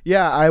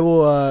 Yeah, I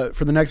will,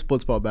 for the next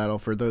Blitzball battle,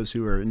 for those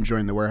who are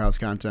enjoying the warehouse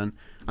content,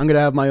 I'm going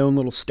to have my own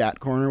little stat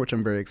corner, which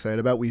I'm very excited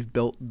about. We've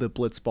built the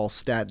Blitzball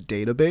stat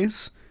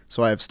database,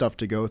 so I have stuff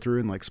to go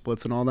through and like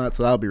splits and all that,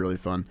 so that'll be really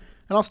fun.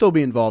 And I'll still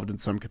be involved in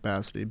some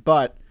capacity,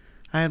 but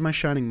I had my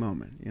shining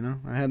moment, you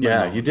know? I had my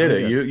moment. You did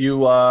it.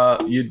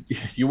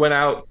 You went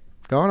out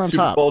going on Super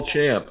top. Bowl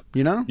champ.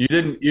 You know? You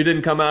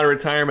didn't come out of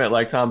retirement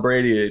like Tom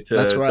Brady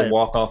to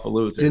walk off a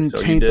loser. Didn't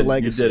taint the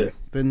legacy. You did it.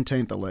 Didn't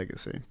taint the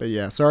legacy. But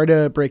yeah, sorry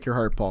to break your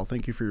heart, Paul.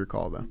 Thank you for your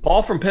call, though.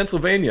 Paul from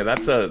Pennsylvania.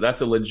 That's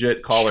a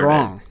legit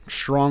caller.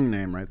 Strong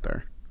name right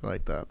there. I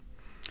like that.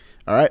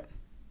 All right,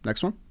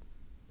 next one.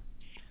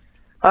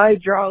 Hi,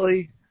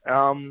 Jolly.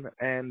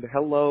 And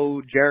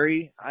hello,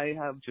 Jerry. I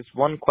have just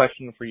one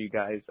question for you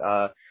guys.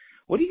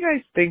 What do you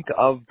guys think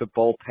of the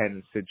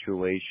bullpen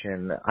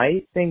situation?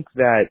 I think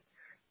that,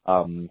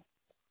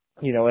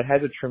 it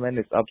has a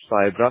tremendous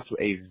upside, but also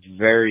a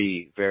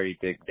very, very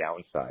big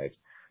downside.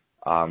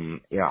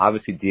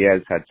 Obviously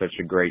Diaz had such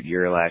a great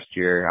year last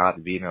year,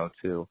 Ottavino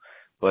too,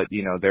 but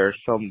there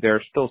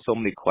are still so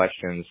many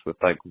questions with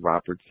like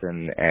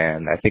Robertson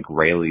and I think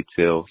Raley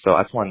too. So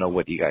I just want to know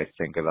what you guys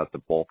think about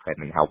the bullpen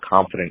and how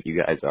confident you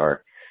guys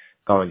are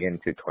going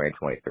into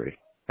 2023.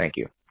 Thank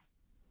you.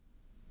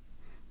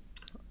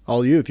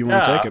 All you, if you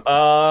want to take it.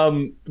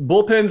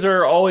 Bullpens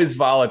are always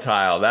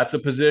volatile. That's a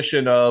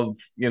position of,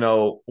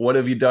 what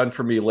have you done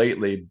for me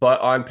lately? But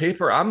on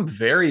paper, I'm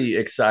very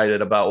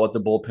excited about what the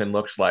bullpen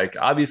looks like.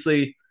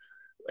 Obviously,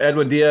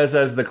 Edwin Diaz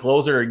as the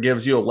closer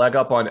gives you a leg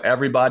up on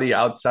everybody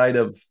outside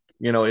of,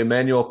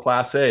 Emmanuel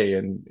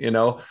Clase.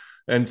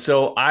 And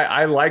so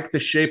I like the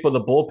shape of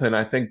the bullpen.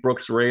 I think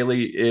Brooks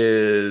Raley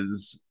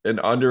is an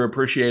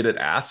underappreciated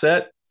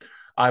asset.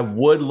 I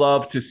would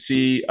love to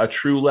see a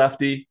true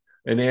lefty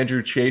and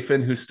Andrew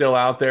Chafin, who's still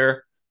out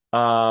there,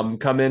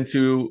 come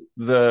into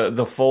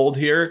the fold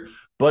here.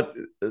 But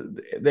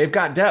they've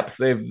got depth.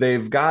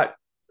 They've got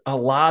a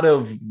lot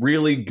of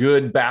really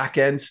good back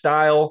end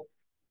style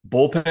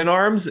bullpen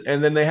arms,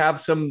 and then they have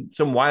some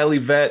wily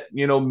vet,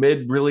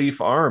 mid relief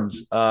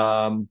arms.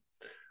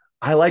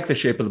 I like the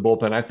shape of the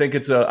bullpen. I think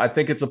it's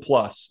a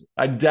plus.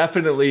 I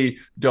definitely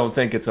don't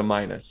think it's a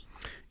minus.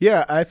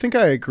 Yeah, I think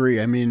I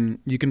agree. I mean,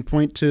 you can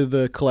point to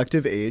the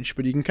collective age,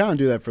 but you can kind of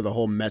do that for the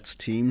whole Mets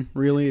team,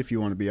 really, if you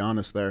want to be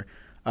honest there.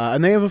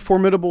 And they have a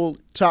formidable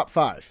top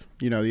five.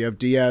 You have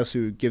Diaz,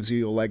 who gives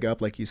you a leg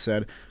up, like you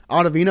said.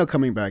 Ottavino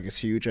coming back is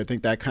huge. I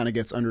think that kind of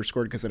gets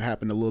underscored because it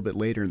happened a little bit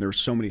later, and there were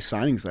so many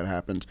signings that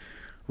happened.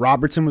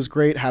 Robertson was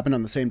great, happened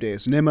on the same day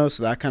as Nimmo,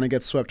 so that kind of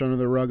gets swept under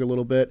the rug a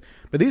little bit.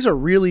 But these are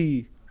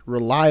really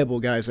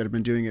reliable guys that have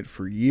been doing it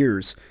for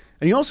years.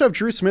 And you also have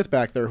Drew Smith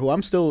back there, who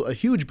I'm still a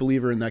huge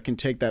believer in that can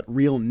take that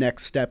real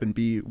next step and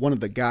be one of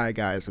the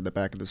guys at the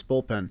back of this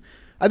bullpen.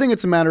 I think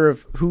it's a matter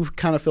of who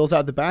kind of fills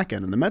out the back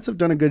end. And the Mets have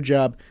done a good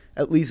job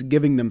at least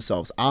giving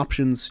themselves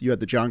options. You had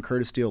the John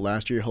Curtis deal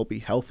last year. He'll be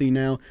healthy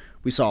now.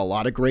 We saw a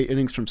lot of great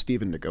innings from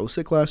Steven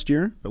Nagosic last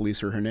year.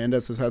 Elieser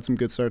Hernandez has had some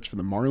good starts for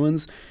the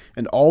Marlins.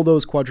 And all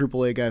those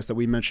quadruple A guys that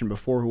we mentioned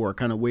before who are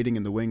kind of waiting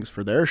in the wings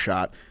for their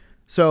shot.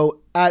 So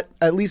at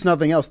least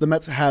nothing else, the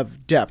Mets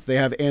have depth. They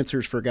have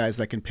answers for guys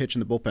that can pitch in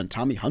the bullpen.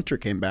 Tommy Hunter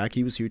came back.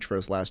 He was huge for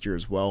us last year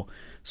as well.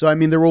 So, I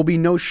mean, there will be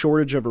no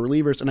shortage of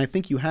relievers, and I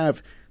think you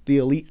have the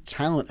elite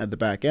talent at the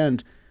back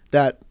end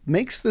that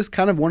makes this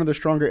kind of one of the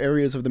stronger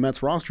areas of the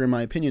Mets roster, in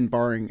my opinion,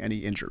 barring any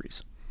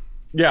injuries.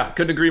 Yeah,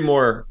 couldn't agree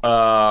more.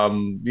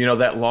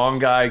 That long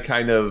guy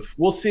kind of,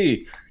 we'll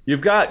see.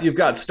 You've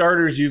got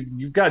starters.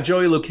 You've got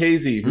Joey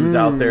Lucchese, who's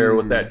out there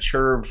with that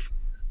curve.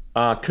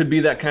 Could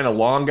be that kind of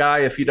long guy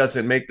if he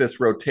doesn't make this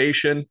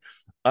rotation.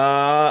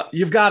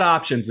 You've got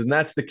options, and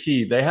that's the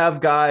key. They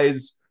have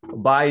guys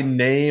by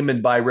name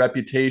and by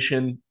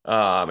reputation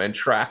and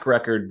track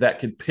record that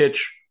could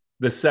pitch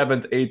the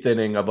seventh, eighth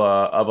inning of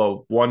a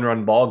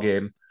one-run ball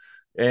game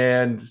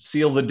and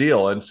seal the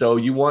deal. And so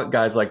you want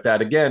guys like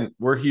that. Again,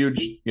 we're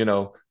huge,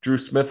 Drew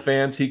Smith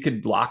fans. He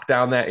could lock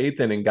down that eighth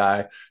inning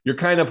guy. You're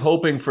kind of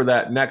hoping for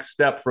that next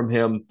step from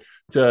him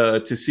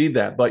to see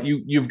that. But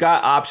you've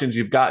got options,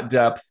 you've got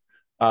depth,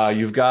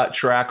 you've got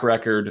track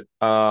record.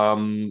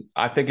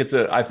 I think it's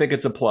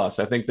a plus.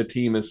 I think the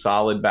team is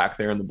solid back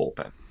there in the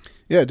bullpen.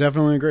 Yeah,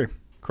 definitely agree.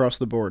 Across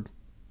the board.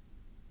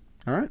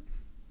 All right.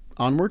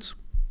 Onwards.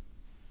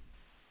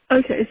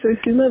 Okay, so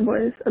excuse my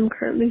voice. I'm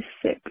currently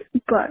sick,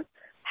 but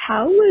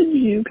how would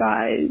you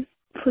guys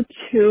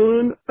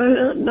platoon,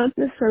 or not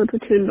necessarily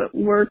platoon, but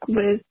work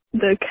with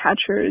the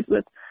catchers,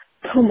 with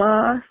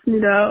Tomas,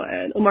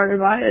 and Omar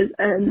Narvaez,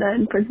 and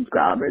then Francisco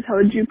Alvarez? How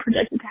would you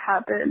project it to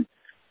happen,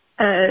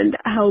 and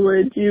how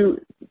would you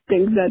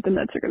think that the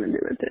Mets are going to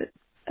do with it?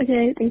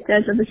 Okay, thanks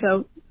guys for the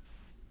show.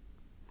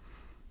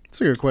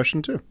 That's a good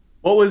question too.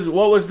 What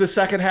was the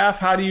second half?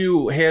 How do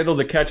you handle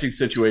the catching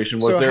situation?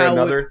 Was there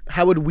another?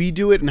 How would we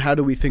do it, and how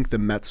do we think the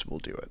Mets will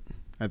do it?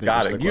 I think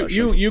got it.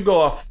 You go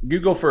off. You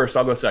go first.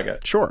 I'll go second.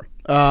 Sure.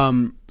 So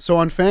on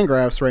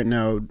Fangraphs right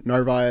now,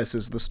 Narvaez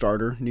is the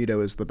starter. Nido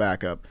is the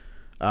backup,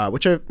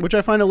 which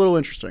I find a little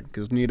interesting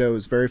because Nido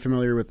is very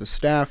familiar with the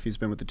staff. He's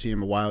been with the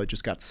team a while. He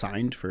just got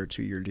signed for a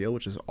 2-year deal,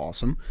 which is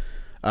awesome.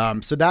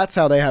 So that's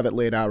how they have it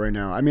laid out right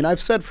now. I mean,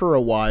 I've said for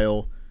a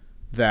while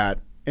that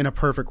in a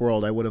perfect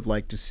world, I would have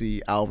liked to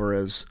see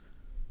Alvarez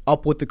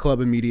up with the club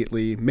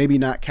immediately, maybe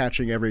not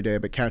catching every day,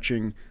 but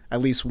catching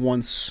at least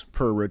once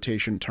per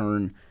rotation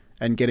turn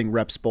and getting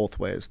reps both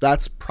ways.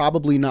 That's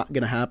probably not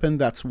going to happen.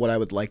 That's what I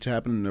would like to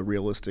happen in a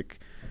realistic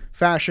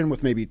fashion,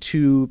 with maybe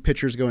 2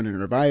 pitchers going to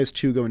Narvaez,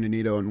 2 going to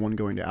Nido, and 1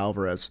 going to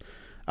Alvarez.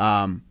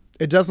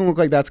 It doesn't look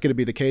like that's going to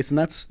be the case, and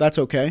that's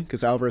okay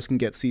because Alvarez can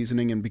get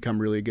seasoning and become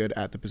really good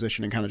at the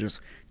position and kind of just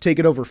take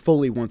it over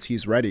fully once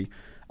he's ready.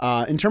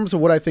 In terms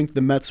of what I think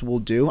the Mets will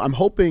do, I'm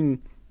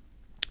hoping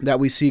that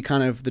we see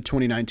kind of the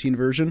 2019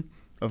 version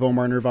of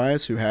Omar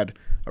Narvaez, who had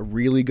a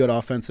really good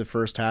offensive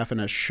first half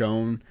and has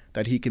shown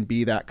that he can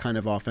be that kind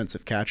of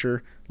offensive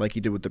catcher like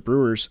he did with the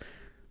Brewers.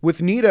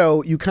 With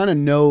Nido, you kind of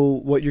know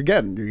what you're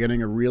getting. You're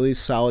getting a really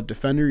solid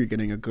defender. You're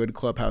getting a good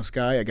clubhouse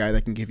guy, a guy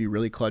that can give you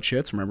really clutch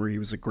hits. Remember, he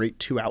was a great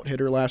 2-out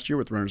hitter last year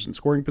with runners in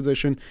scoring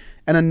position,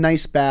 and a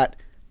nice bat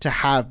to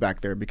have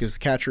back there because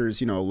catcher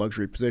is, a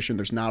luxury position.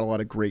 There's not a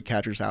lot of great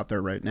catchers out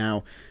there right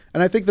now.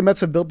 And I think the Mets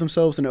have built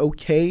themselves an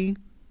okay,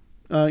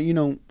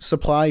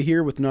 supply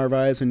here with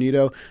Narvaez and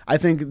Nido. I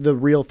think the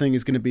real thing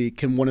is going to be,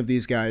 can one of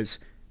these guys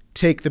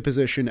take the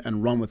position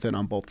and run with it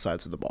on both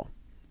sides of the ball?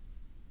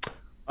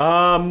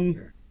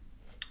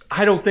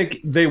 I don't think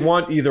they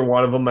want either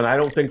one of them, and I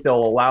don't think they'll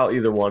allow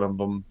either one of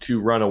them to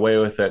run away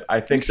with it. I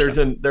think there's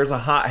a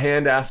hot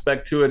hand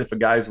aspect to it. If a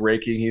guy's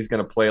raking, he's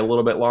going to play a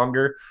little bit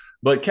longer.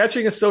 But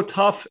catching is so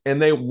tough,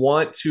 and they don't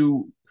want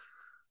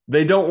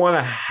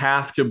to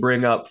have to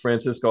bring up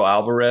Francisco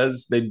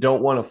Alvarez. They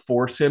don't want to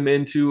force him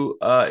into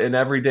an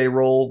everyday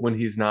role when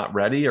he's not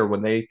ready or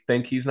when they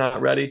think he's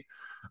not ready.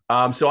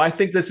 So I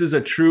think this is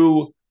a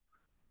true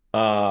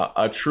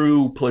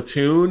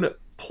platoon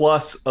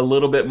plus a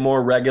little bit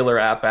more regular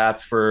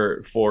at-bats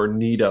for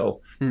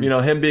Nido.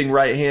 Him being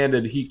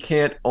right-handed, he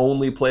can't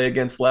only play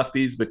against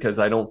lefties because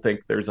I don't think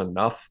there's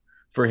enough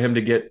for him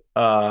to get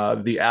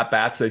the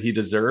at-bats that he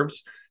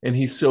deserves. And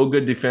he's so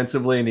good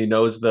defensively, and he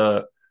knows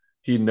the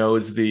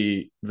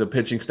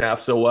pitching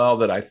staff so well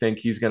that I think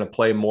he's going to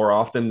play more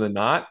often than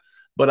not.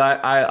 But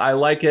I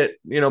like it,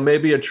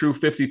 maybe a true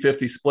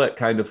 50-50 split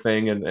kind of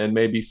thing, and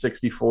maybe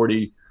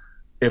 60-40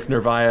 if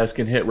Narvaez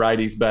can hit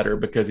righties better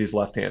because he's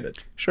left-handed.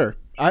 Sure.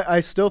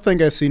 I still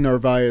think I see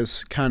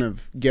Narvaez kind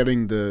of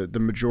getting the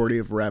majority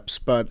of reps,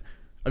 but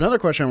another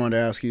question I wanted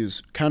to ask you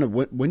is kind of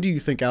when do you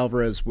think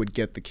Alvarez would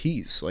get the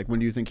keys? Like, when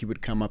do you think he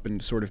would come up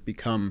and sort of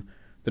become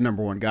the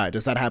number one guy?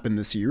 Does that happen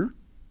this year?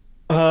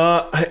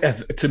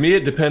 To me,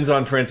 it depends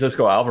on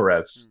Francisco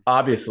Alvarez.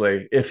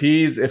 Obviously, if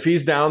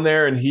he's down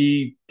there and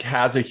he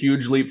has a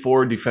huge leap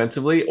forward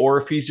defensively, or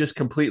if he's just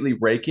completely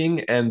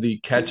raking and the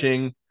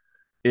catching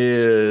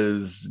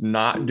is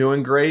not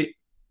doing great,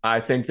 I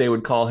think they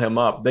would call him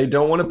up. They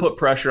don't want to put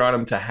pressure on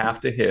him to have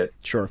to hit.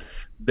 Sure.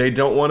 They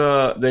don't want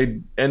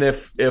to.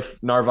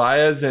 If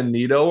Narvaez and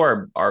Nido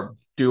are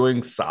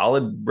doing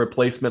solid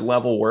replacement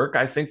level work,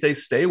 I think they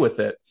stay with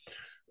it.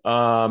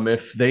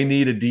 If they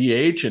need a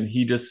DH and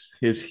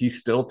he's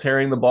still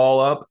tearing the ball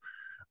up,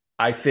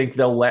 I think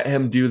they'll let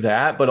him do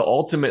that. But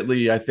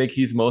ultimately, I think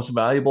he's most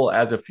valuable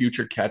as a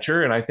future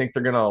catcher, and I think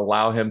they're going to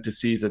allow him to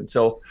season.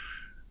 So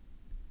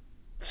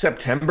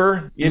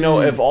September,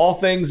 if all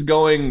things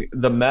going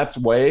the Mets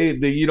way,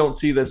 you don't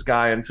see this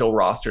guy until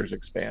rosters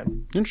expand.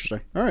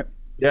 Interesting. All right.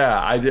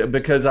 Yeah,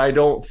 because I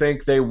don't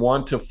think they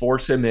want to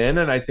force him in,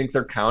 and I think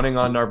they're counting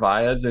on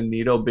Narvaez and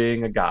Nido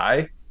being a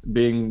guy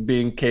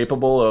being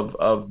capable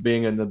of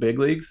being in the big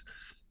leagues,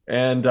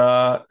 and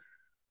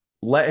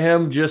let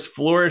him just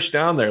flourish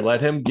down there.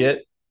 Let him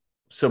get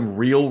some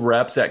real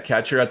reps at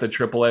catcher at the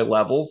AAA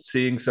level,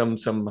 seeing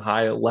some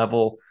high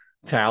level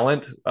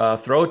talent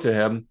throw it to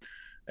him,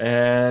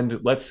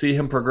 and let's see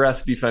him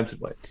progress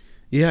defensively.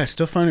 Yeah, I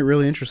still find it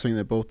really interesting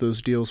that both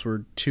those deals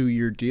were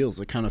 2-year deals.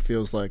 It kind of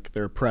feels like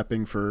they're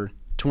prepping for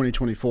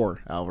 2024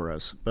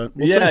 Alvarez, but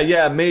we'll see.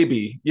 Yeah,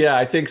 maybe. Yeah,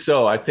 I think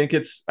so. I think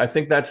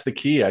that's the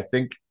key. I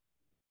think,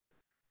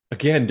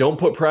 again, don't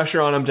put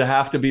pressure on him to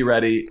have to be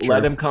ready. Sure.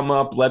 Let him come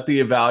up. Let the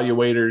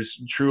evaluators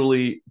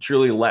truly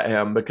let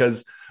him,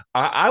 because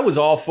I was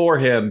all for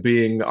him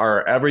being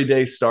our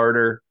everyday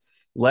starter,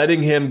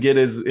 letting him get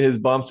his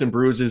bumps and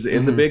bruises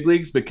in the big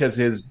leagues, because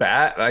his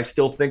bat, I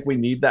still think we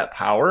need that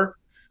power.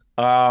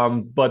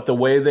 But the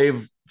way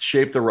they've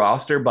shaped the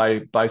roster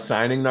by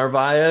signing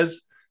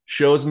Narvaez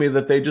shows me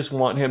that they just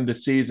want him to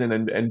season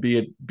and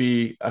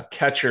be a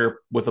catcher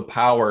with a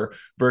power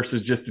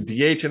versus just a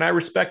DH, and I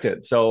respect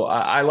it. So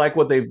I like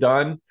what they've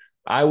done.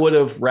 I would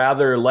have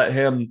rather let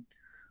him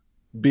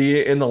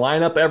be in the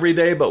lineup every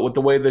day, but with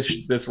the way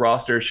this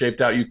roster is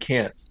shaped out, you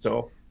can't.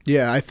 So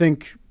yeah, I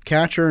think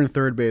catcher and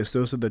third base,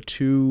 those are the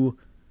two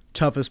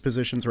toughest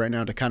positions right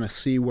now to kind of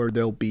see where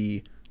they'll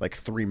be like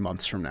 3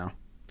 months from now.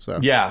 So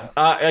yeah,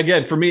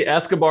 again, for me,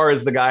 Escobar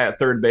is the guy at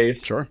third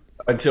base. Sure.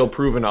 Until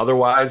proven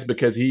otherwise,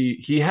 because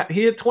he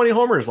had 20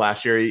 homers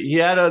last year. He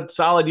had a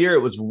solid year.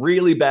 It was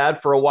really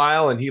bad for a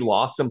while, and he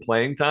lost some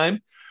playing time.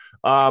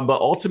 But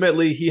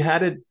ultimately, he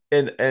had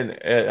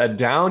a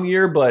down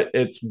year, but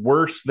it's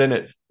worse than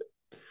it.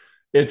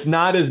 It's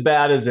not as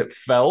bad as it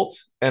felt,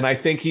 and I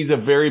think he's a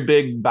very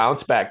big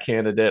bounce back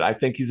candidate. I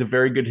think he's a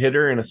very good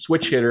hitter and a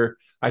switch hitter.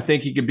 I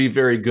think he could be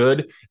very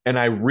good, and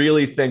I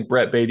really think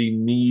Brett Baty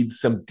needs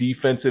some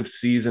defensive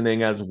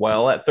seasoning as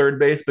well at third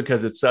base,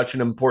 because it's such an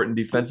important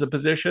defensive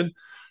position.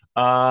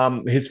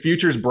 His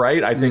future's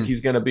bright. I think he's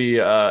going to be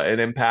an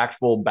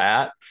impactful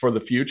bat for the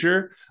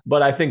future,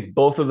 but I think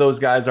both of those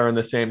guys are in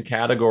the same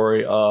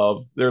category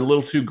of they're a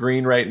little too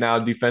green right now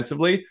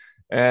defensively,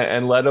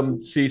 and let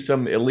them see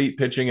some elite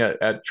pitching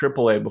at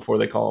AAA before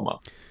they call them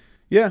up.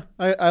 Yeah,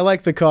 I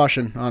like the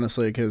caution,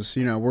 honestly, because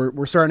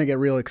we're starting to get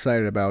real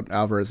excited about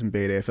Alvarez and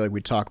Baty. I feel like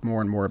we talk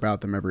more and more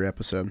about them every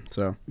episode.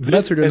 So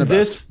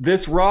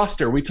this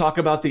roster, we talk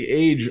about the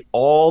age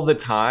all the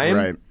time.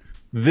 Right.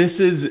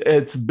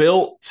 It's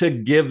built to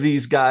give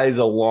these guys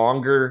a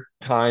longer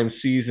time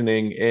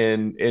seasoning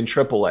in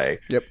AAA.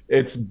 Yep.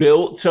 It's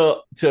built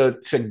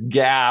to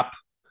gap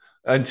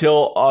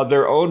until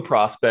their own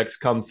prospects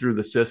come through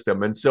the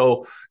system. And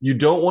so you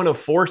don't want to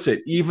force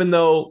it, even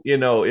though,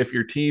 if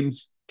your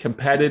team's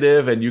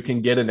competitive and you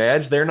can get an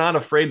edge, they're not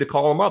afraid to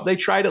call them up. They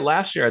tried it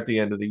last year at the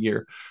end of the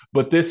year,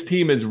 but this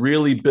team is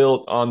really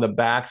built on the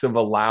backs of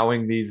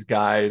allowing these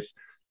guys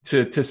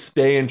to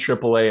stay in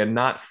AAA and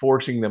not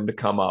forcing them to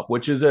come up,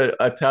 which is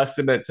a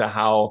testament to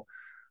how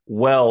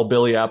well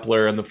Billy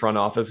Epler and the front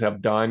office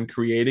have done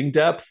creating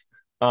depth.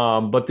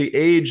 But the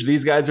age,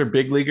 these guys are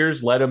big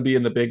leaguers. Let them be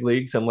in the big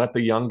leagues and let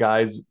the young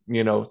guys,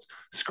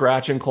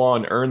 scratch and claw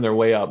and earn their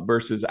way up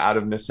versus out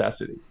of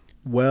necessity.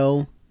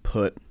 Well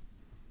put.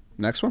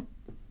 Next one.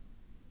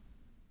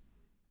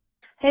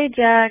 Hey,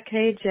 Jack.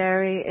 Hey,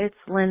 Jerry. It's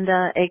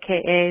Linda,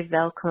 a.k.a.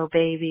 Velcro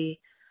Baby.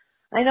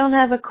 I don't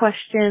have a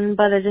question,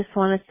 but I just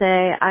want to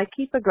say I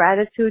keep a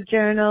gratitude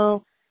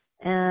journal,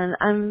 and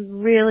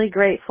I'm really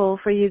grateful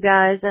for you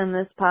guys and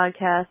this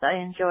podcast. I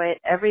enjoy it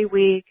every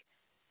week.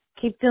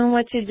 Keep doing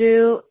what you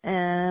do,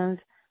 and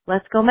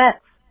let's go Mets.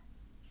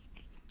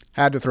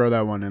 Had to throw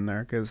that one in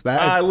there because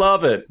I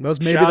love it. That was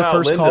maybe the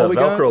first call we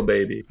got. Velcro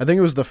Baby. I think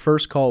it was the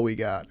first call we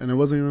got, and it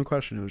wasn't even a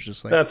question. It was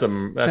just like that's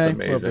amazing.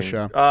 Love the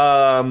show.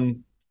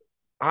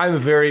 I'm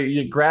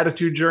very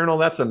gratitude journal.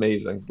 That's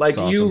amazing. Like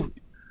awesome.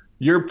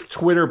 Your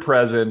Twitter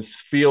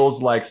presence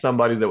feels like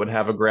somebody that would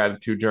have a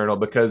gratitude journal,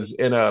 because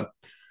in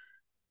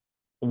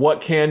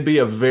what can be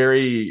a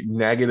very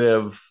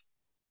negative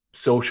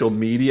social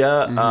media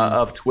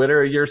of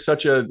Twitter, you're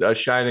such a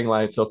shining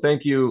light. So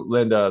thank you,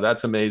 Linda.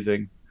 That's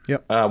amazing.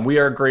 Yep. We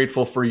are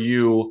grateful for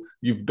you.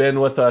 You've been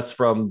with us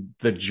from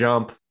the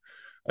jump.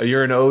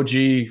 You're an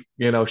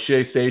OG,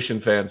 Shea Station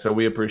fan, so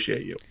we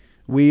appreciate you.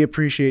 We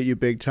appreciate you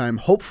big time.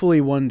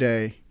 Hopefully one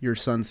day your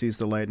son sees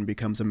the light and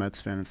becomes a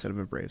Mets fan instead of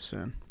a Braves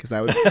fan, because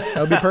that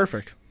would be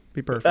perfect.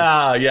 Be perfect.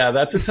 Yeah,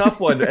 that's a tough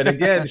one. And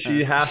again,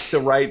 she has to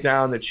write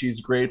down that she's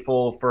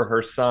grateful for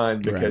her son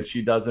because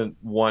she doesn't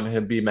want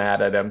him to be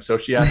mad at him. So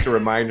she has to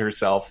remind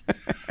herself,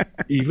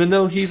 even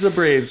though he's a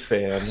Braves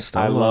fan,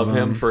 I love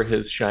him for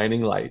his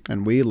shining light.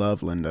 And we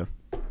love Linda.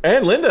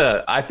 And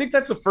Linda, I think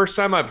that's the first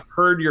time I've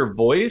heard your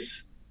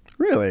voice.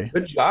 Really?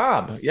 Good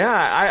job. Yeah,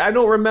 I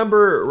don't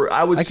remember.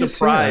 I was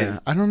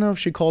surprised. I don't know if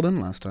she called in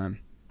last time.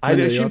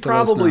 She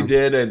probably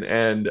did.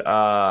 And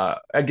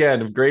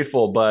again, I'm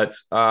grateful, but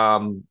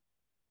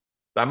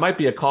that might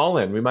be a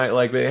call-in. We might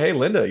hey,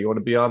 Linda, you want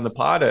to be on the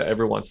pod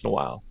every once in a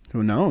while?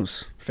 Who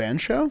knows? Fan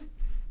show?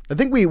 I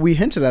think we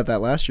hinted at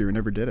that last year. We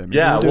never did it. Maybe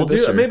we'll do it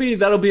this year. Maybe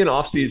that'll be an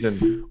off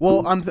season.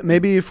 Well,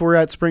 maybe if we're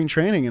at spring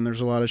training and there's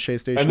a lot of Shea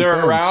Station and they're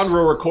fans. around,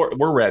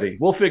 we're ready.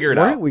 We'll figure it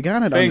out. We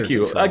got it. Thank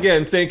you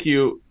again. Thank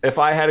you. If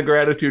I had a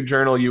gratitude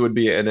journal, you would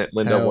be in it,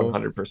 Linda,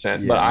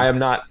 100%. But I am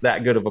not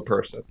that good of a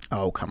person.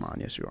 Oh, come on.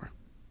 Yes, you are.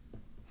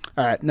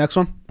 All right, next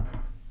one.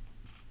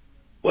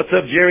 What's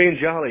up, Jerry and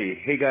Jolly?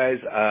 Hey guys.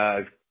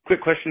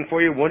 Quick question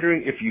for you.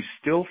 Wondering if you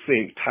still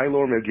think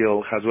Tylor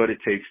Megill has what it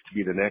takes to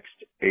be the next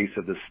ace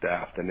of the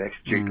staff, the next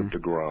Jacob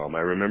deGrom. I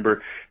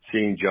remember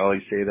seeing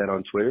Jolly say that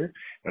on Twitter,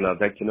 and I'd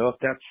like to know if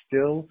that's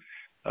still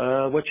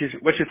what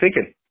you're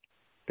thinking.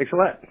 Thanks a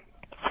lot.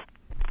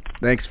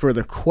 Thanks for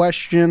the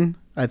question.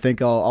 I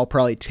think I'll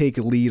probably take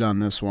a lead on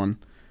this one.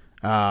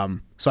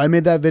 So I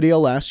made that video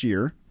last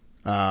year.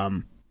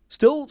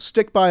 Still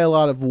stick by a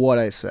lot of what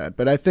I said,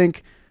 but I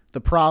think the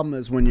problem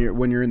is when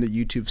you're in the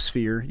YouTube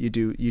sphere, you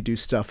do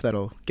stuff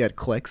that'll get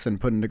clicks, and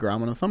putting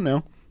DeGrom on a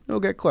thumbnail, it'll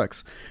get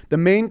clicks. The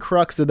main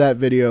crux of that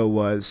video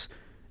was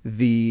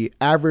the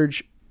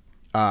average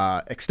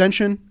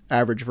extension,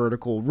 average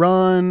vertical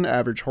run,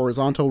 average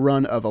horizontal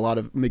run of a lot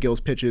of Megill's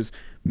pitches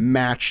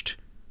matched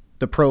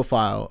the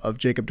profile of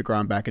Jacob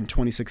deGrom back in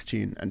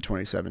 2016 and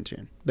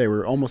 2017. They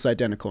were almost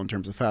identical in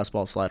terms of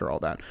fastball, slider, all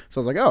that. So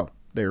I was like, oh,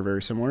 they were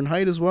very similar in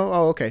height as well.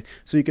 Oh, okay.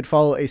 So you could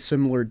follow a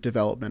similar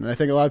development. And I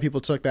think a lot of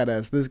people took that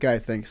as this guy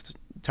thinks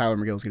Tylor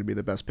Megill is going to be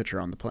the best pitcher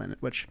on the planet,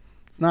 which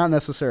is not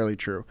necessarily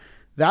true.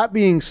 That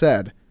being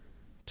said,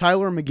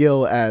 Tylor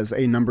Megill as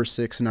a number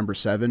 6, number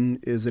 7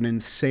 is an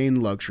insane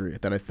luxury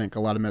that I think a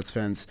lot of Mets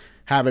fans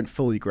haven't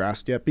fully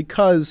grasped yet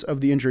because of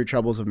the injury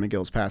troubles of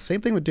Megill's past. Same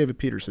thing with David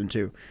Peterson,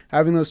 too.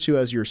 Having those two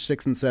as your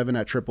 6 and 7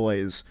 at AAA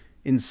is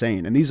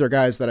insane. And these are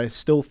guys that I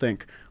still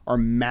think are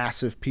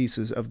massive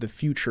pieces of the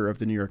future of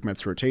the New York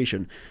Mets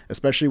rotation,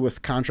 especially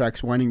with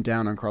contracts winding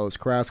down on Carlos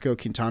Carrasco.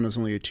 Quintana's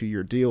only a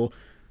 2-year deal.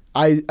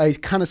 I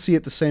kind of see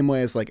it the same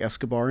way as like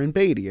Escobar and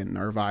Beatty and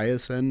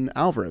Narvaez and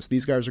Alvarez.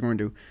 These guys are going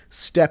to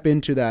step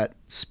into that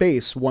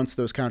space once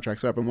those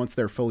contracts are up and once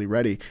they're fully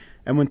ready.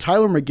 And when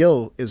Tylor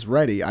Megill is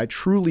ready, I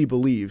truly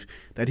believe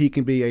that he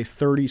can be a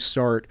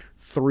 30-start,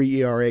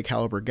 3 ERA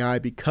caliber guy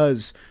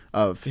because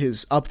of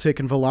his uptick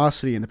in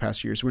velocity in the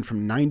past years. He went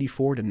from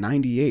 94 to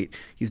 98.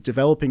 He's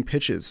developing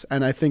pitches.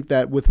 And I think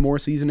that with more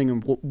seasoning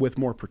and with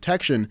more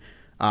protection,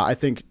 I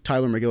think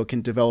Tylor Megill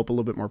can develop a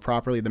little bit more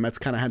properly. The Mets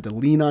kind of had to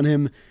lean on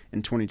him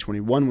in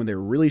 2021 when they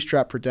were really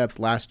strapped for depth.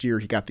 Last year,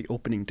 he got the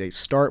opening day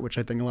start, which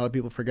I think a lot of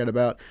people forget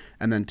about,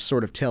 and then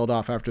sort of tailed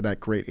off after that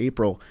great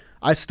April.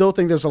 I still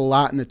think there's a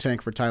lot in the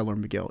tank for Tylor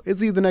Megill. Is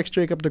he the next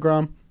Jacob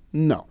deGrom?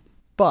 No.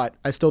 But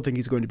I still think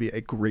he's going to be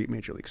a great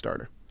Major League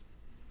starter.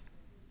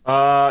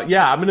 I'm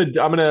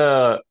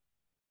gonna.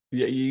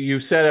 You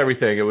said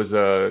everything. It was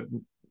a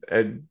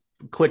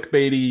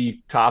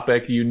clickbaity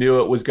topic. You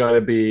knew it was going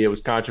to be. It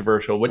was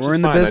controversial, which We're is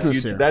in fine. The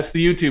business here. That's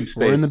the YouTube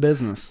space. We're in the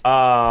business.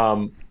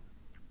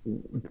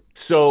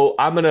 So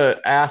I'm going to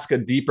ask a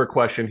deeper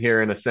question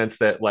here in a sense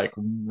that, like,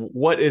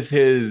 what is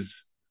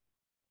his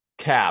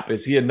cap?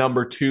 Is he a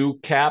number 2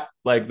 cap?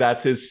 Like,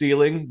 that's his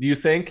ceiling, do you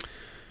think?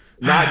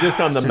 Not just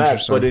on the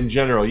Mets, but in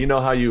general. You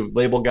know how you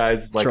label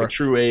guys like a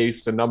true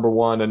ace, a number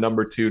 1, a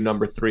number 2,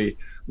 number 3.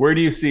 Where do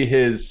you see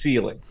his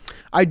ceiling?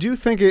 I do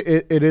think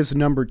it is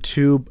number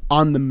 2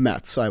 on the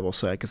Mets, I will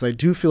say, because I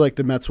do feel like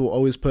the Mets will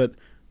always put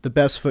the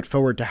best foot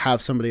forward to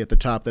have somebody at the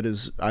top that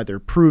is either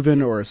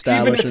proven or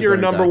established. Even if you're a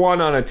number 1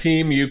 on a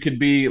team, you could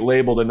be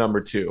labeled a number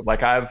 2.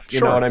 Like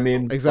you know what I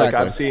mean? Exactly.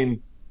 Like I've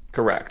seen.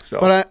 Correct. So,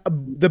 but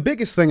the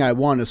biggest thing I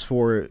want is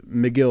for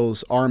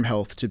Megill's arm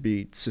health to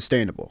be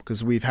sustainable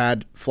because we've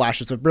had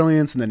flashes of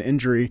brilliance and then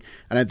injury,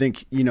 and I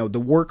think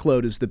the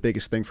workload is the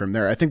biggest thing from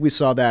there. I think we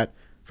saw that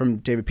from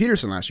David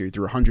Peterson last year. He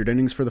threw 100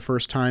 innings for the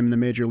first time in the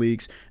major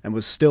leagues and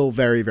was still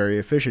very, very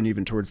efficient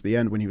even towards the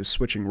end when he was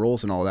switching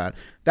roles and all that.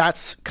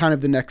 That's kind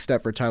of the next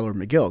step for Tylor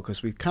Megill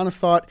because we kind of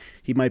thought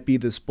he might be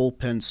this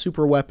bullpen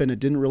super weapon. It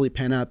didn't really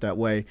pan out that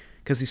way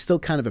because he still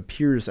kind of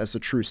appears as a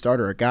true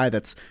starter, a guy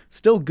that's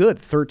still good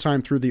third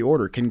time through the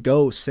order, can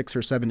go 6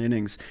 or 7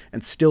 innings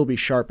and still be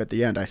sharp at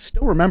the end. I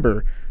still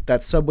remember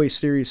that Subway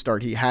Series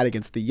start he had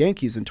against the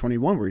Yankees in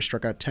 21 where he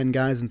struck out 10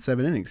 guys in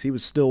 7 innings. He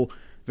was still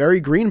very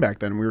green back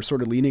then. We were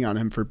sort of leaning on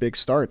him for big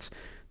starts.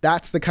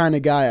 That's the kind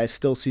of guy I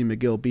still see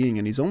Megill being,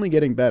 and he's only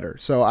getting better.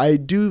 So I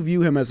do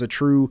view him as a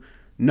true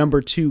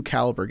number 2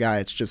 caliber guy.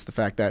 It's just the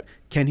fact that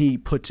can he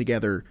put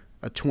together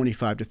a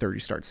 25 to 30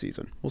 start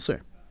season? We'll see.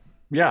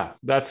 Yeah,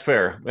 that's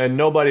fair. And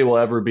nobody will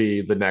ever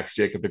be the next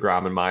Jacob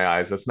deGrom in my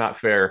eyes. That's not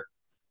fair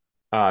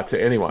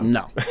to anyone.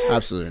 No,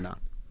 absolutely not.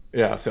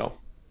 Yeah, so.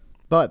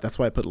 But that's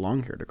why I put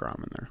long hair deGrom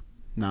in there.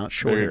 Not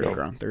short hair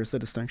deGrom. There's the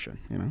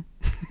distinction,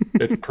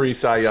 It's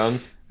pre-Cy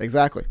Youngs.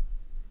 Exactly.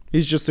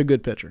 He's just a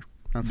good pitcher.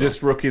 That's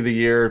just all. Rookie of the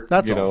year.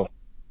 That's all.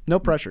 No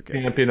pressure,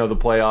 kid. Champion of the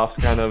playoffs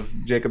kind of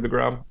Jacob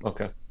deGrom.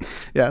 Okay.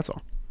 Yeah, that's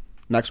all.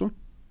 Next one.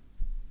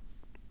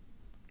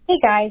 Hey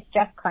guys,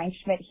 Jeff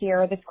Kleinschmidt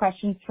here. This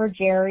question's for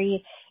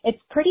Jerry.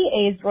 It's pretty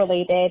A's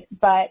related,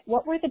 but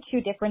what were the 2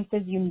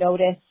 differences you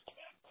noticed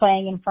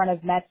playing in front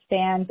of Mets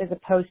fans as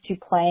opposed to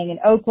playing in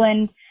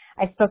Oakland?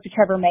 I spoke to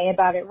Trevor May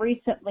about it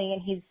recently,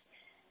 and he's,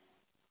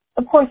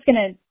 of course,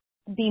 going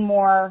to be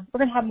more, we're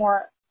going to have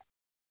more,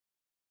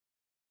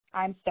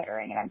 I'm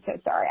stuttering and I'm so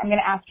sorry. I'm going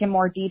to ask him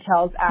more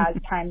details as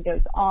time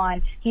goes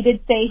on. He did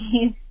say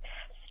he's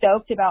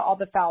stoked about all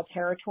the foul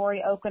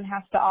territory Oakland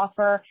has to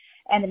offer.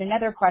 And then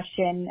another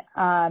question,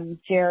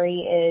 Jerry,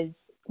 is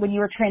when you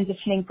were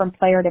transitioning from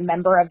player to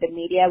member of the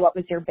media, what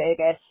was your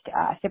biggest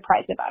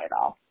surprise about it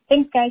all?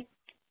 Thanks, guys.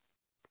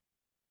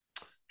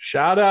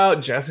 Shout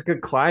out Jessica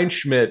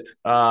Kleinschmidt,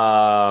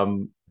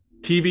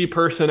 TV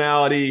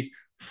personality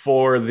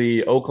for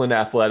the Oakland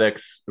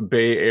Athletics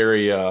Bay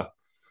Area.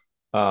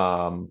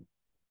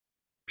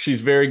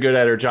 She's very good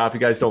at her job. If you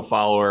guys don't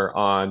follow her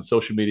on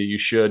social media, you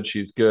should.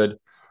 She's good.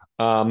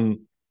 From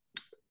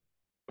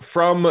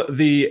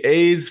the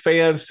A's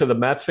fans to the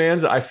Mets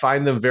fans, I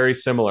find them very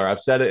similar. I've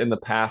said it in the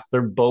past.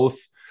 They're both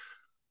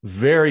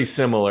very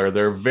similar.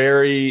 They're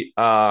very,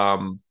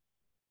 the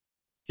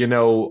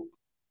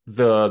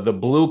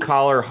blue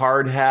collar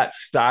hard hat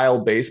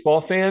style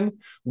baseball fan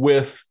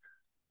with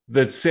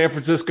the San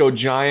Francisco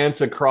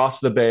Giants across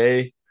the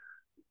bay,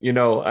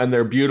 and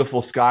their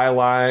beautiful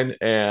skyline.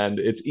 And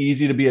it's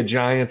easy to be a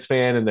Giants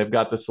fan, and they've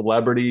got the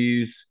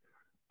celebrities.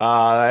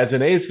 As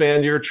an A's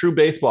fan, you're a true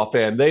baseball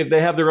fan.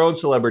 They have their own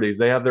celebrities.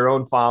 They have their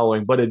own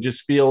following, but it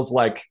just feels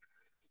like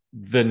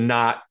the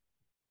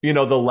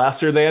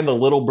lesser than, the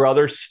little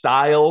brother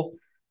style.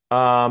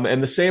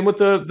 And the same with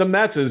the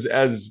Mets.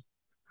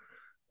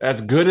 As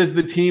good as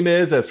the team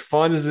is, as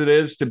fun as it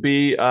is to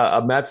be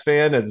a Mets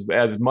fan,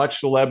 as much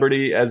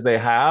celebrity as they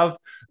have,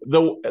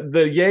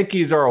 the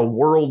Yankees are a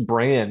world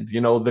brand,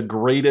 the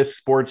greatest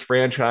sports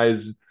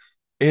franchise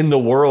in the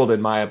world,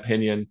 in my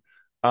opinion.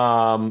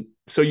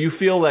 So you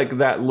feel like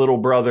that little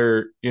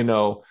brother,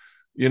 no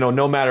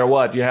matter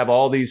what, you have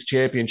all these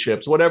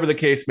championships, whatever the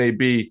case may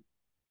be.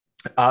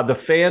 The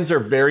fans are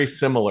very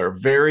similar,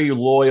 very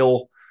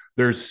loyal.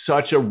 There's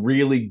such a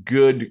really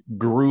good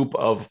group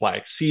of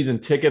season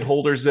ticket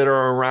holders that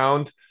are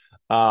around.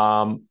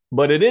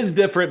 But it is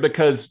different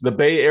because the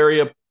Bay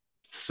Area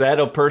set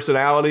of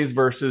personalities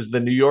versus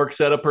the New York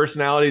set of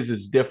personalities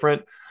is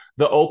different.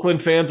 The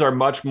Oakland fans are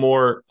much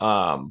more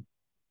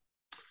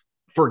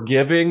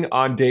forgiving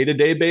on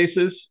day-to-day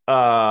basis,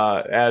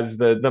 as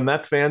the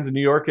Mets fans in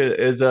New York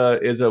is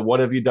a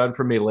what have you done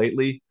for me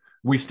lately?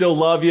 We still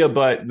love you,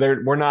 but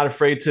we're not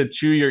afraid to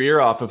chew your ear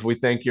off if we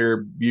think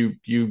you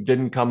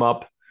didn't come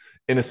up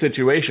in a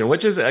situation,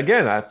 which is,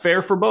 again,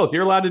 fair for both.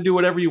 You're allowed to do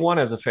whatever you want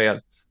as a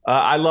fan.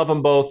 I love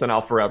them both, and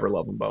I'll forever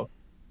love them both.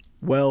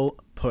 Well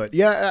put.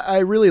 Yeah, I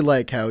really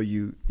like how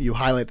you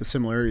highlight the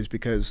similarities,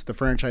 because the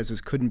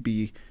franchises couldn't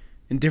be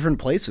in different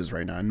places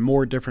right now, in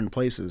more different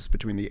places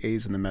between the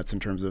A's and the Mets in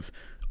terms of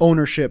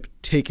ownership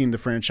taking the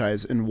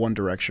franchise in one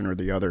direction or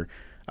the other.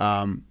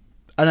 And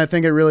I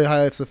think it really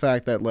highlights the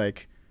fact that,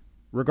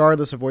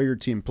 regardless of where your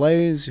team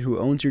plays, who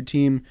owns your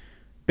team,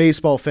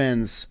 baseball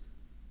fans,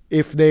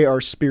 if they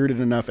are spirited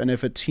enough and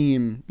if a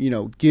team,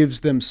 gives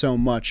them so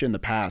much in the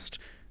past,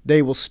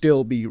 they will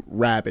still be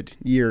rabid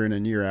year in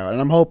and year out.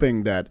 And I'm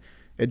hoping that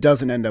it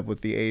doesn't end up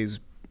with the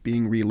A's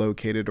being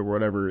relocated or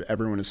whatever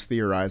everyone is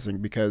theorizing,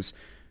 because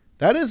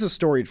that is a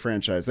storied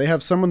franchise. They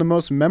have some of the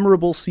most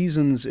memorable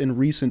seasons in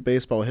recent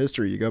baseball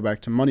history. You go back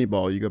to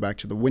Moneyball, you go back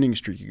to the winning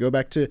streak, you go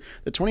back to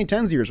the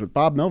 2010s years with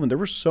Bob Melvin. There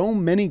were so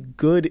many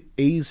good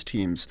A's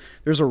teams.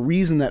 There's a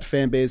reason that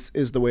fan base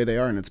is the way they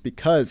are, and it's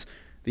because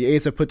the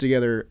A's have put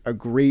together a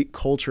great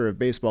culture of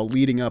baseball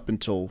leading up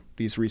until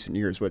these recent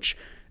years, which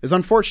is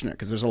unfortunate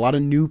because there's a lot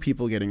of new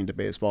people getting into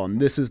baseball, and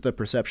this is the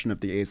perception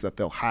of the A's that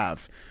they'll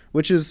have,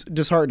 which is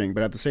disheartening.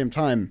 But at the same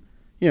time,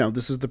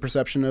 this is the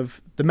perception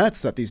of the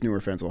Mets that these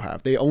newer fans will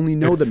have. They only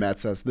know the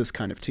Mets as this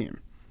kind of team.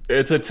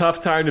 It's a tough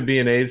time to be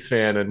an A's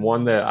fan, and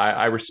one that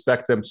I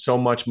respect them so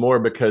much more,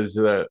 because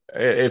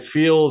it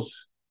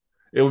feels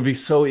it would be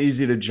so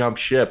easy to jump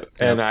ship.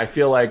 Yep. And I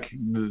feel like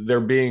they're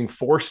being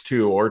forced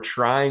to, or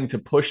trying to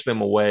push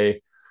them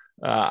away.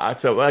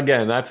 So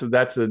again, that's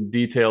the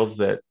details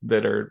that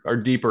are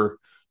deeper.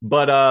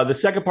 But the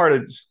second part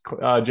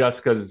of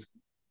Jessica's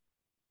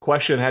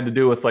question had to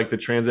do with the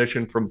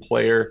transition from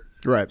player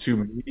to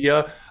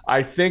media.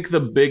 I think the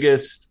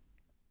biggest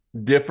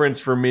difference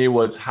for me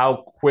was how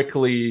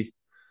quickly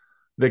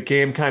the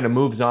game kind of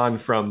moves on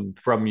from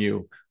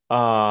you.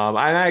 And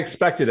I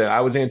expected it.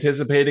 I was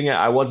anticipating it.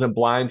 I wasn't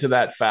blind to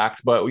that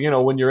fact. But,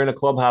 when you're in a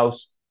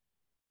clubhouse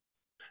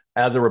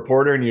as a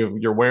reporter and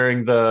you're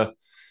wearing the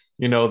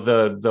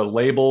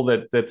label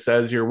that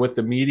says you're with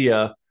the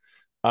media,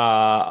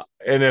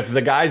 and if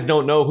the guys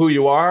don't know who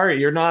you are,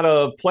 you're not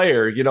a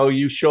player.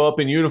 You show up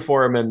in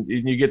uniform and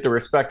you get the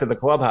respect of the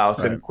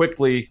clubhouse. Right. And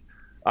quickly,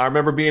 I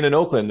remember being in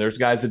Oakland. There's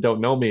guys that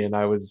don't know me, and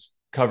I was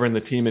covering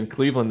the team in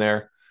Cleveland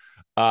there.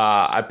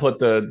 I put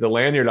the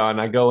lanyard on.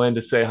 I go in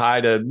to say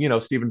hi to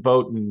Stephen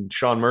Vogt and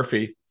Sean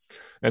Murphy,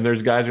 and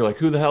there's guys who are like,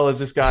 "Who the hell is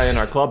this guy in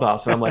our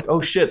clubhouse?" And I'm like,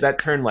 "Oh shit, that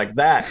turned like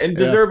that," and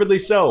deservedly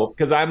so,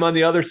 because I'm on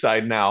the other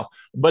side now.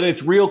 But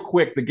it's real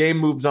quick. The game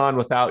moves on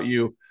without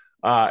you.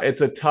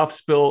 It's a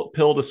tough pill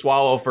to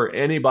swallow for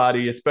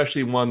anybody,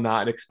 especially one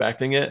not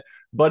expecting it.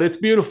 but it's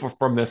beautiful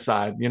from this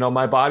side. You know,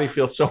 my body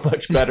feels so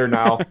much better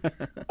now.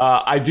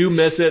 I do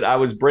miss it. I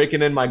was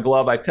breaking in my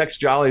glove. I text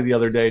Jolly the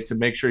other day to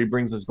make sure he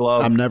brings his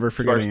glove. I'm never to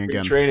our forgetting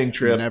again. Training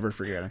trip. Never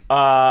forgetting.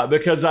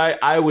 Because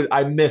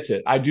I miss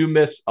it. I do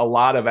miss a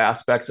lot of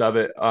aspects of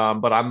it.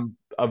 But I'm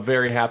a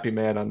very happy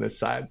man on this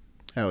side.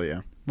 Hell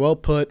yeah. Well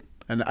put.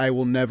 And I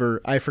will never.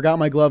 I forgot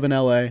my glove in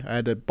LA. I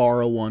had to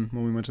borrow one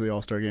when we went to the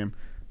All-Star game.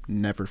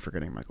 Never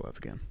forgetting my glove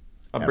again.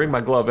 I bring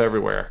my glove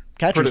everywhere.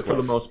 Catcher's for glove.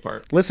 the most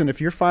part. Listen, if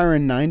you're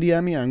firing 90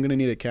 at me, I'm going to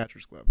need a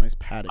catcher's glove. Nice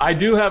padding. I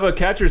do have a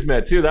catcher's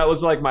mitt too. That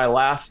was like my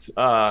last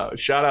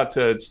shout out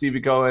to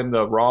Stevie Cohen,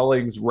 the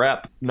Rawlings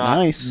rep,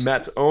 not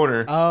Mets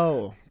owner.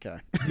 Oh, okay.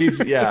 He's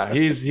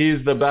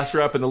the best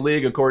rep in the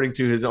league according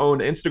to his own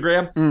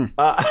Instagram.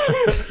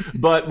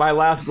 But my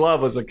last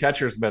glove was a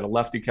catcher's mitt, a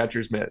lefty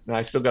catcher's mitt, and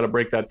I still got to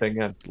break that thing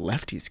in.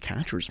 Lefty's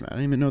catcher's mitt. I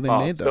didn't even know they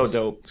made those.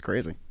 So dope. It's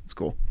crazy. It's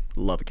cool.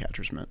 Love a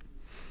catcher's mitt.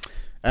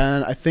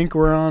 And I think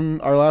we're on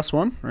our last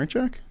one, right,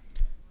 Jack?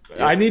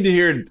 I need to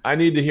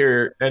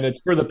hear, and it's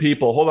for the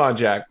people. Hold on,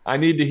 Jack. I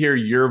need to hear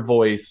your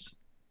voice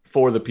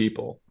for the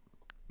people.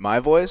 My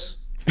voice?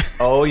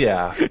 Oh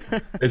yeah.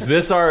 Is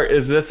this our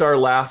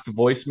last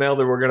voicemail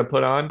that we're gonna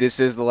put on? This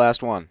is the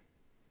last one.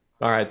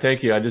 All right,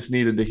 thank you. I just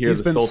needed to hear He's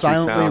the been sultry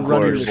silently sound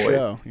running of the your voice.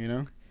 show, you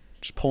know,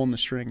 just pulling the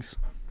strings.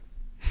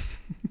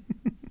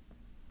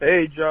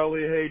 Hey,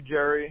 Jolly. Hey,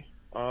 Jerry.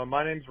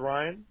 My name's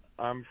Ryan.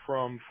 I'm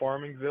from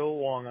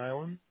Farmingville, Long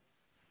Island.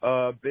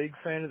 Big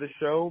fan of the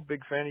show.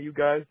 Big fan of you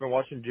guys. Been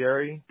watching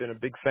Jerry. Been a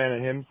big fan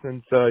of him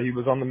since he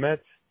was on the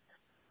Mets.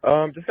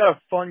 Just got a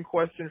fun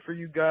question for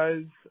you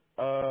guys.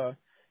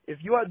 If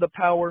you had the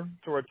power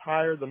to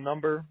retire the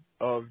number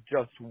of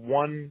just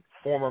one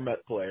former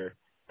Met player,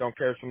 don't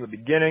care from the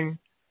beginning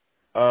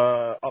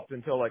up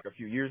until like a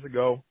few years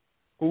ago,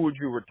 who would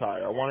you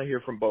retire? I want to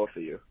hear from both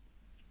of you.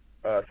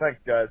 Thanks,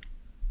 guys.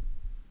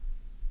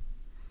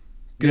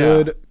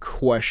 Good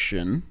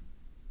question.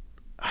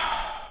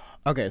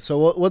 Okay, so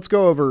let's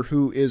go over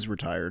who is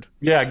retired.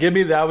 Yeah, give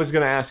me that. I was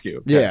going to ask you.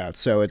 Okay. Yeah,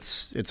 so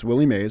it's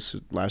Willie Mays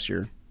last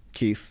year,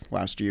 Keith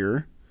last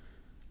year.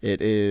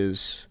 It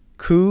is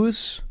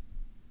Kuz,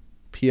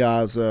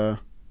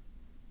 Piazza.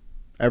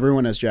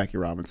 Everyone has Jackie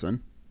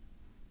Robinson,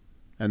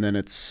 and then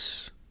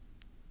it's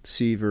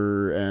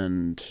Seaver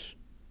and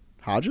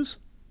Hodges.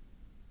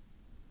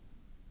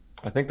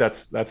 I think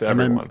that's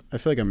everyone. I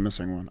feel like I'm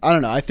missing one. I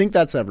don't know. I think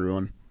that's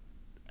everyone.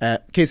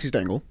 Casey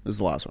Stengel is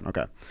the last one.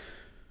 Okay.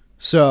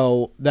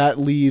 So that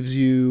leaves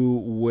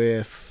you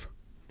with,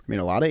 a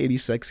lot of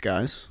 86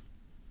 guys.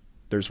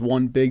 There's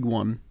one big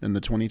one in the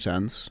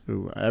 2010s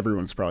who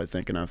everyone's probably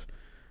thinking of.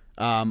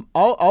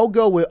 I'll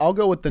go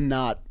with the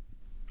not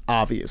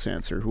obvious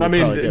answer. Who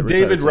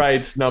David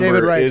Wright's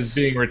number is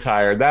being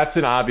retired. That's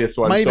an obvious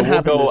one. So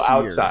we'll go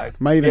outside.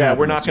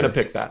 We're not going to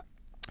pick that.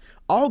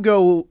 I'll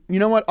go. You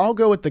know what? I'll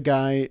go with the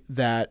guy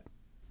that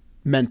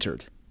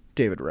mentored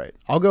David Wright.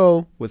 I'll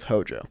go with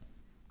Hojo.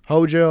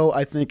 Hojo,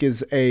 I think,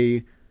 is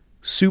a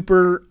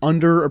super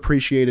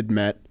underappreciated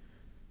Met.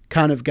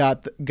 Kind of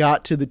got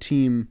to the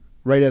team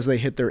right as they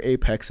hit their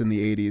apex in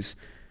the 80s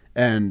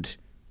and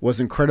was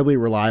incredibly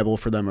reliable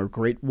for them.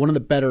 One of the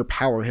better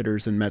power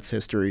hitters in Mets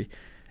history.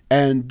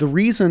 And the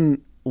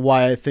reason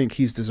why I think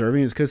he's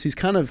deserving is because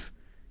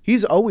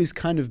he's always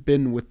kind of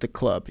been with the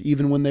club,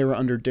 even when they were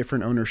under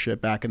different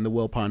ownership back in the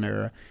Wilpon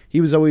era. He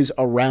was always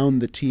around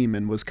the team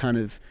and was kind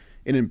of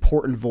an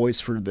important voice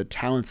for the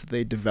talents that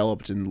they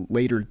developed in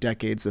later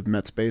decades of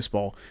Mets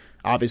baseball.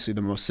 Obviously,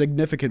 the most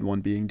significant one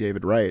being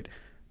David Wright.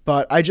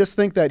 But I just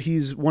think that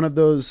he's one of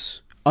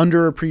those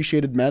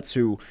underappreciated Mets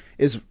who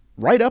is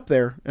right up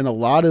there in a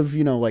lot of,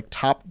 like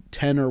top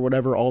 10 or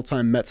whatever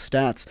all-time Mets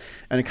stats.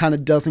 And it kind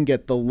of doesn't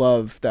get the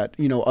love that,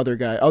 other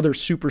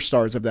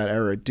superstars of that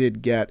era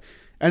did get.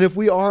 And if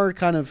we are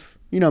kind of,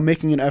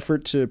 making an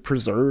effort to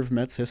preserve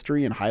Mets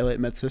history and highlight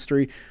Mets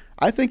history,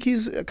 I think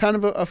he's kind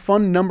of a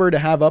fun number to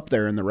have up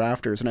there in the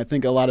rafters. And I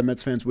think a lot of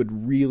Mets fans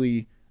would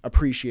really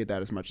appreciate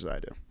that as much as I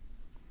do.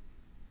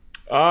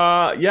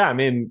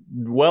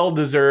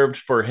 Well-deserved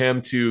for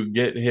him to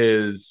get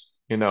his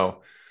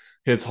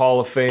Hall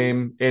of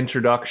Fame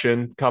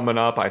introduction coming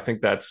up. I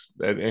think that's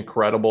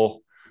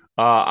incredible.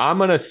 I'm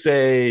going to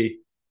say,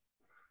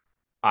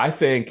 I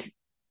think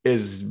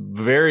is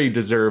very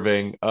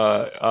deserving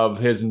of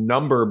his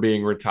number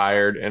being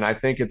retired. And I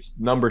think it's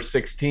number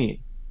 16.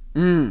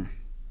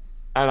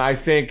 And I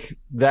think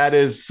that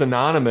is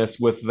synonymous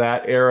with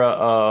that era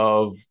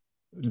of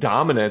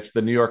dominance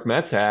the New York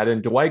Mets had.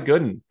 And Dwight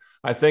Gooden,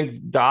 I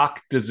think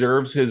Doc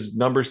deserves his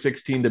number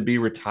 16 to be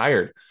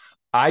retired.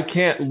 I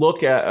can't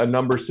look at a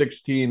number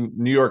 16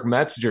 New York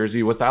Mets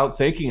jersey without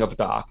thinking of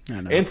Doc.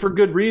 And for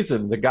good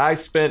reason. The guy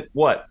spent,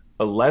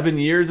 11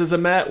 years as a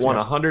Met, won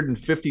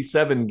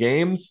 157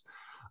 games,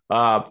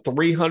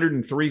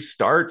 303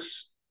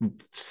 starts,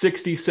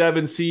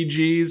 67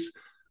 CGs,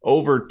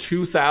 over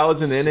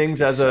 2,000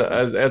 innings as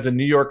a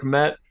New York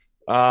Met.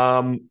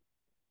 What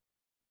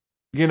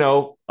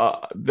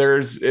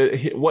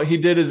he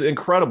did is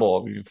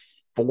incredible.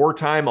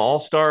 4-time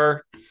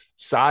All-Star,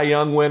 Cy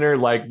Young winner.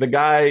 Like the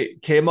guy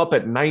came up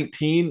at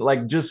 19,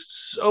 like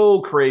just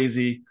so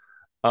crazy.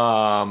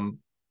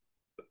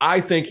 I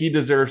think he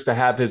deserves to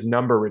have his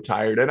number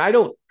retired. And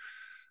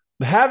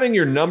having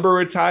your number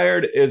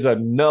retired is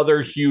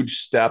another huge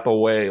step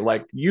away.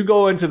 Like you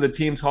go into the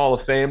team's Hall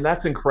of Fame,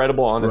 that's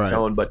incredible on its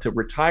own, but to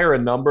retire a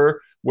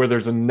number where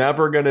there's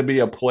never going to be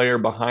a player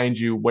behind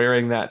you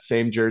wearing that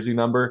same jersey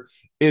number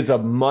is a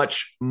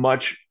much,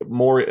 much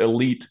more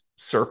elite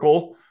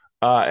circle.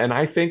 And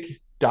I think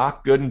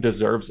Doc Gooden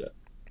deserves it.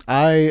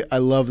 I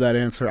love that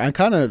answer.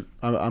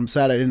 I'm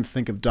sad I didn't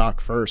think of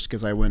Doc first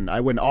because I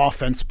went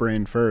offense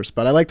brain first,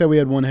 but I like that we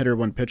had one hitter,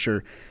 one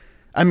pitcher.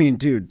 I mean,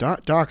 dude,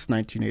 Doc's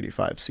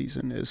 1985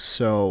 season is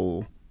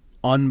so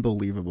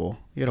unbelievable.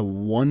 He had a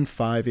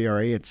 1.5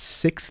 ERA at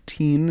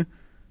 16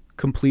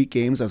 complete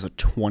games as a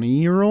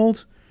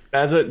 20-year-old.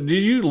 Did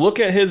you look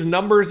at his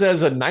numbers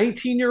as a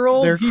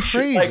 19-year-old? They're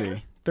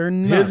crazy. They're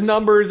nuts. His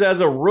numbers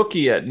as a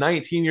rookie at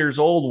 19 years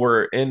old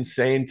were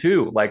insane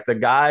too. Like the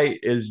guy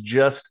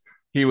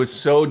he was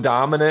so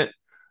dominant.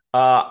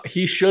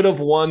 He should have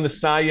won the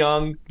Cy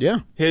Young. Yeah.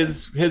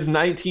 His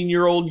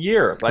 19-year-old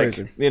year. Like,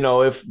 Crazy.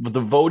 If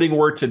the voting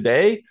were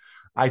today,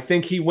 I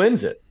think he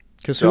wins it.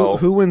 Because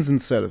who wins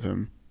instead of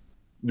him?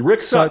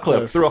 Rick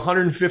Sutcliffe threw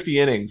 150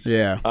 innings.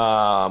 Yeah.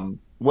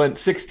 Went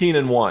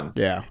 16-1.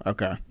 Yeah.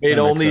 Okay.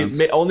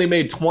 Only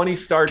made 20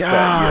 starts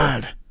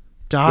that year.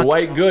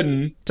 Dwight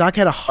Gooden. Doc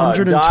had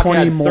 120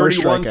 had more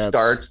 31 strikeouts.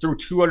 starts through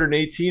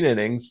 218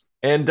 innings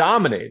and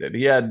dominated.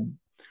 He had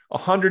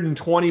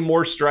 120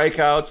 more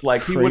strikeouts.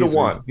 Like he would have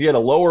won. He had a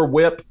lower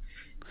whip.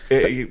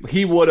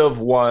 He would have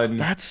won.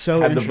 That's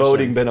so had the interesting.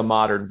 voting been a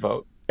modern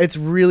vote. It's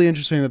really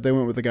interesting that they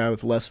went with a guy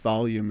with less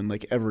volume in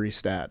like every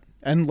stat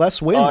and less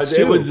wins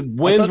too.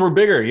 Wins were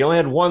bigger. He only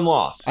had one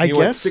loss. He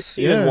went guess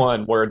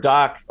 16-1, where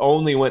Doc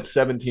only went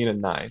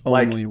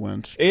 17-9.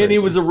 Went. And he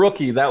was a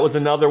rookie. That was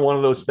another one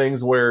of those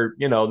things where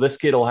this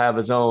kid will have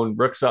his own.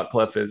 Rick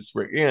Sutcliffe is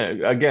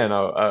again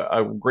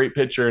a great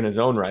pitcher in his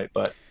own right,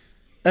 but.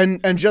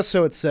 And just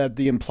so it's said,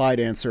 the implied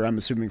answer, I'm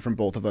assuming from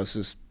both of us,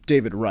 is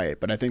David Wright.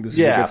 But I think this is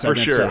a good segment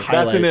for sure. to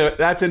highlight.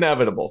 That's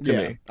inevitable to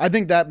me. I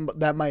think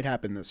that might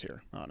happen this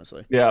year,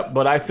 honestly. Yeah,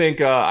 but I think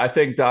Doc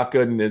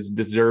Gooden is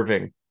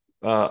deserving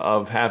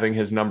of having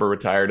his number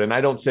retired, and I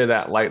don't say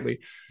that lightly.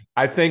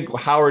 I think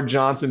Howard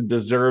Johnson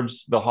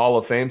deserves the Hall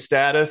of Fame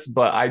status,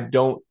 but I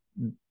don't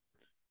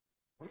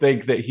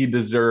think that he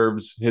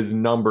deserves his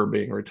number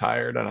being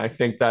retired, and I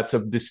think that's a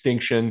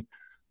distinction.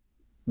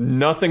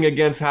 Nothing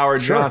against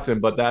Howard Johnson,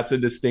 but that's a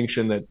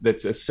distinction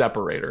that's a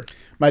separator.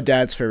 My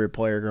dad's favorite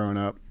player growing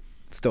up,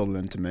 still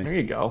into me. There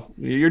you go.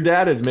 Your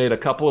dad has made a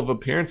couple of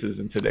appearances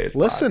in today's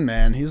Listen,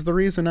 man, he's the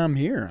reason I'm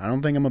here. I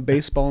don't think I'm a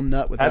baseball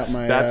nut without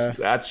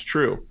that's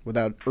true.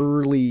 Without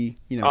early,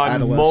 on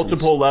adolescence.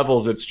 Multiple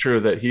levels, it's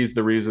true that he's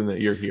the reason that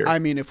you're here. I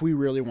mean, if we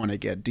really want to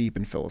get deep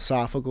and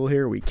philosophical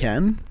here, we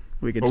can.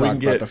 We can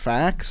talk about the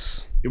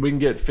facts. We can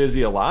get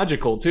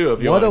physiological too.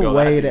 If you what want to a go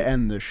way that to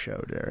end this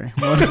show, Jerry.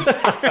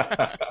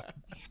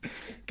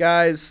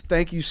 Guys,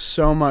 thank you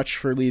so much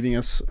for leaving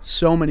us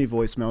so many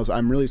voicemails.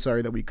 I'm really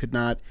sorry that we could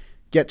not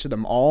get to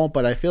them all,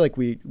 but I feel like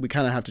we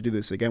kind of have to do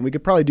this again. We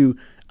could probably do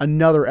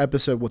another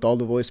episode with all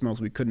the voicemails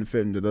we couldn't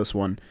fit into this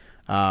one.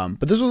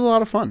 But this was a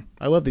lot of fun.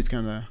 I love these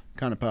kind of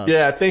pods.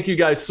 Yeah, thank you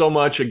guys so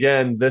much.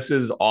 Again, this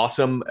is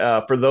awesome.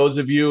 For those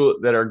of you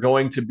that are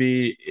going to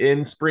be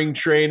in spring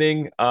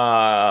training,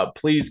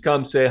 please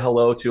come say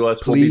hello to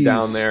us. Please. We'll be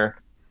down there.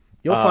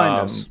 You'll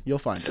find us. You'll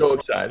find us. So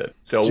excited.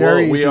 So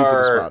we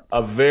are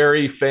a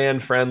very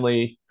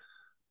fan-friendly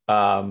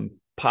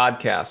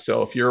podcast.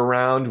 So if you're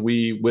around,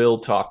 we will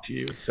talk to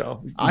you.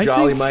 So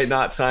Jolly might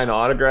not sign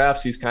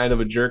autographs. He's kind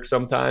of a jerk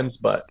sometimes,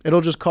 but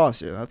it'll just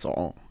cost you. That's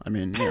all. I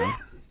mean,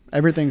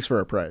 everything's for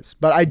a price.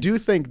 But I do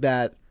think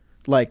that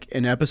like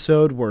an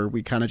episode where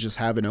we kind of just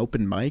have an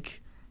open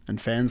mic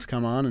and fans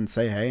come on and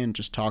say hey and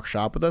just talk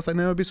shop with us, I think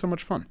that would be so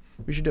much fun.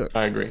 We should do it.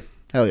 I agree.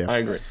 Hell yeah. I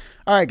agree.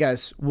 All right,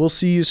 guys. We'll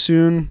see you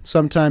soon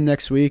sometime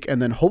next week,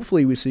 and then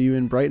hopefully we see you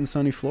in bright and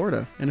sunny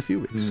Florida in a few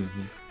weeks.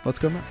 Mm-hmm. Let's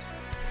go Mets.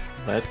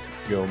 Let's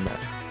go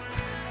Mets.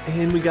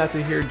 And we got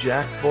to hear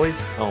Jack's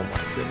voice. Oh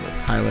my goodness.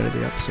 Highlight of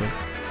the episode.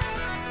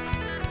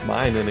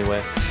 Mine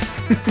anyway.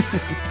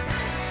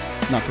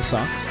 Not the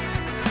Sox.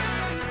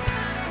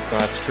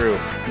 That's true.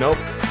 Nope.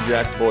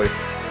 Jack's voice.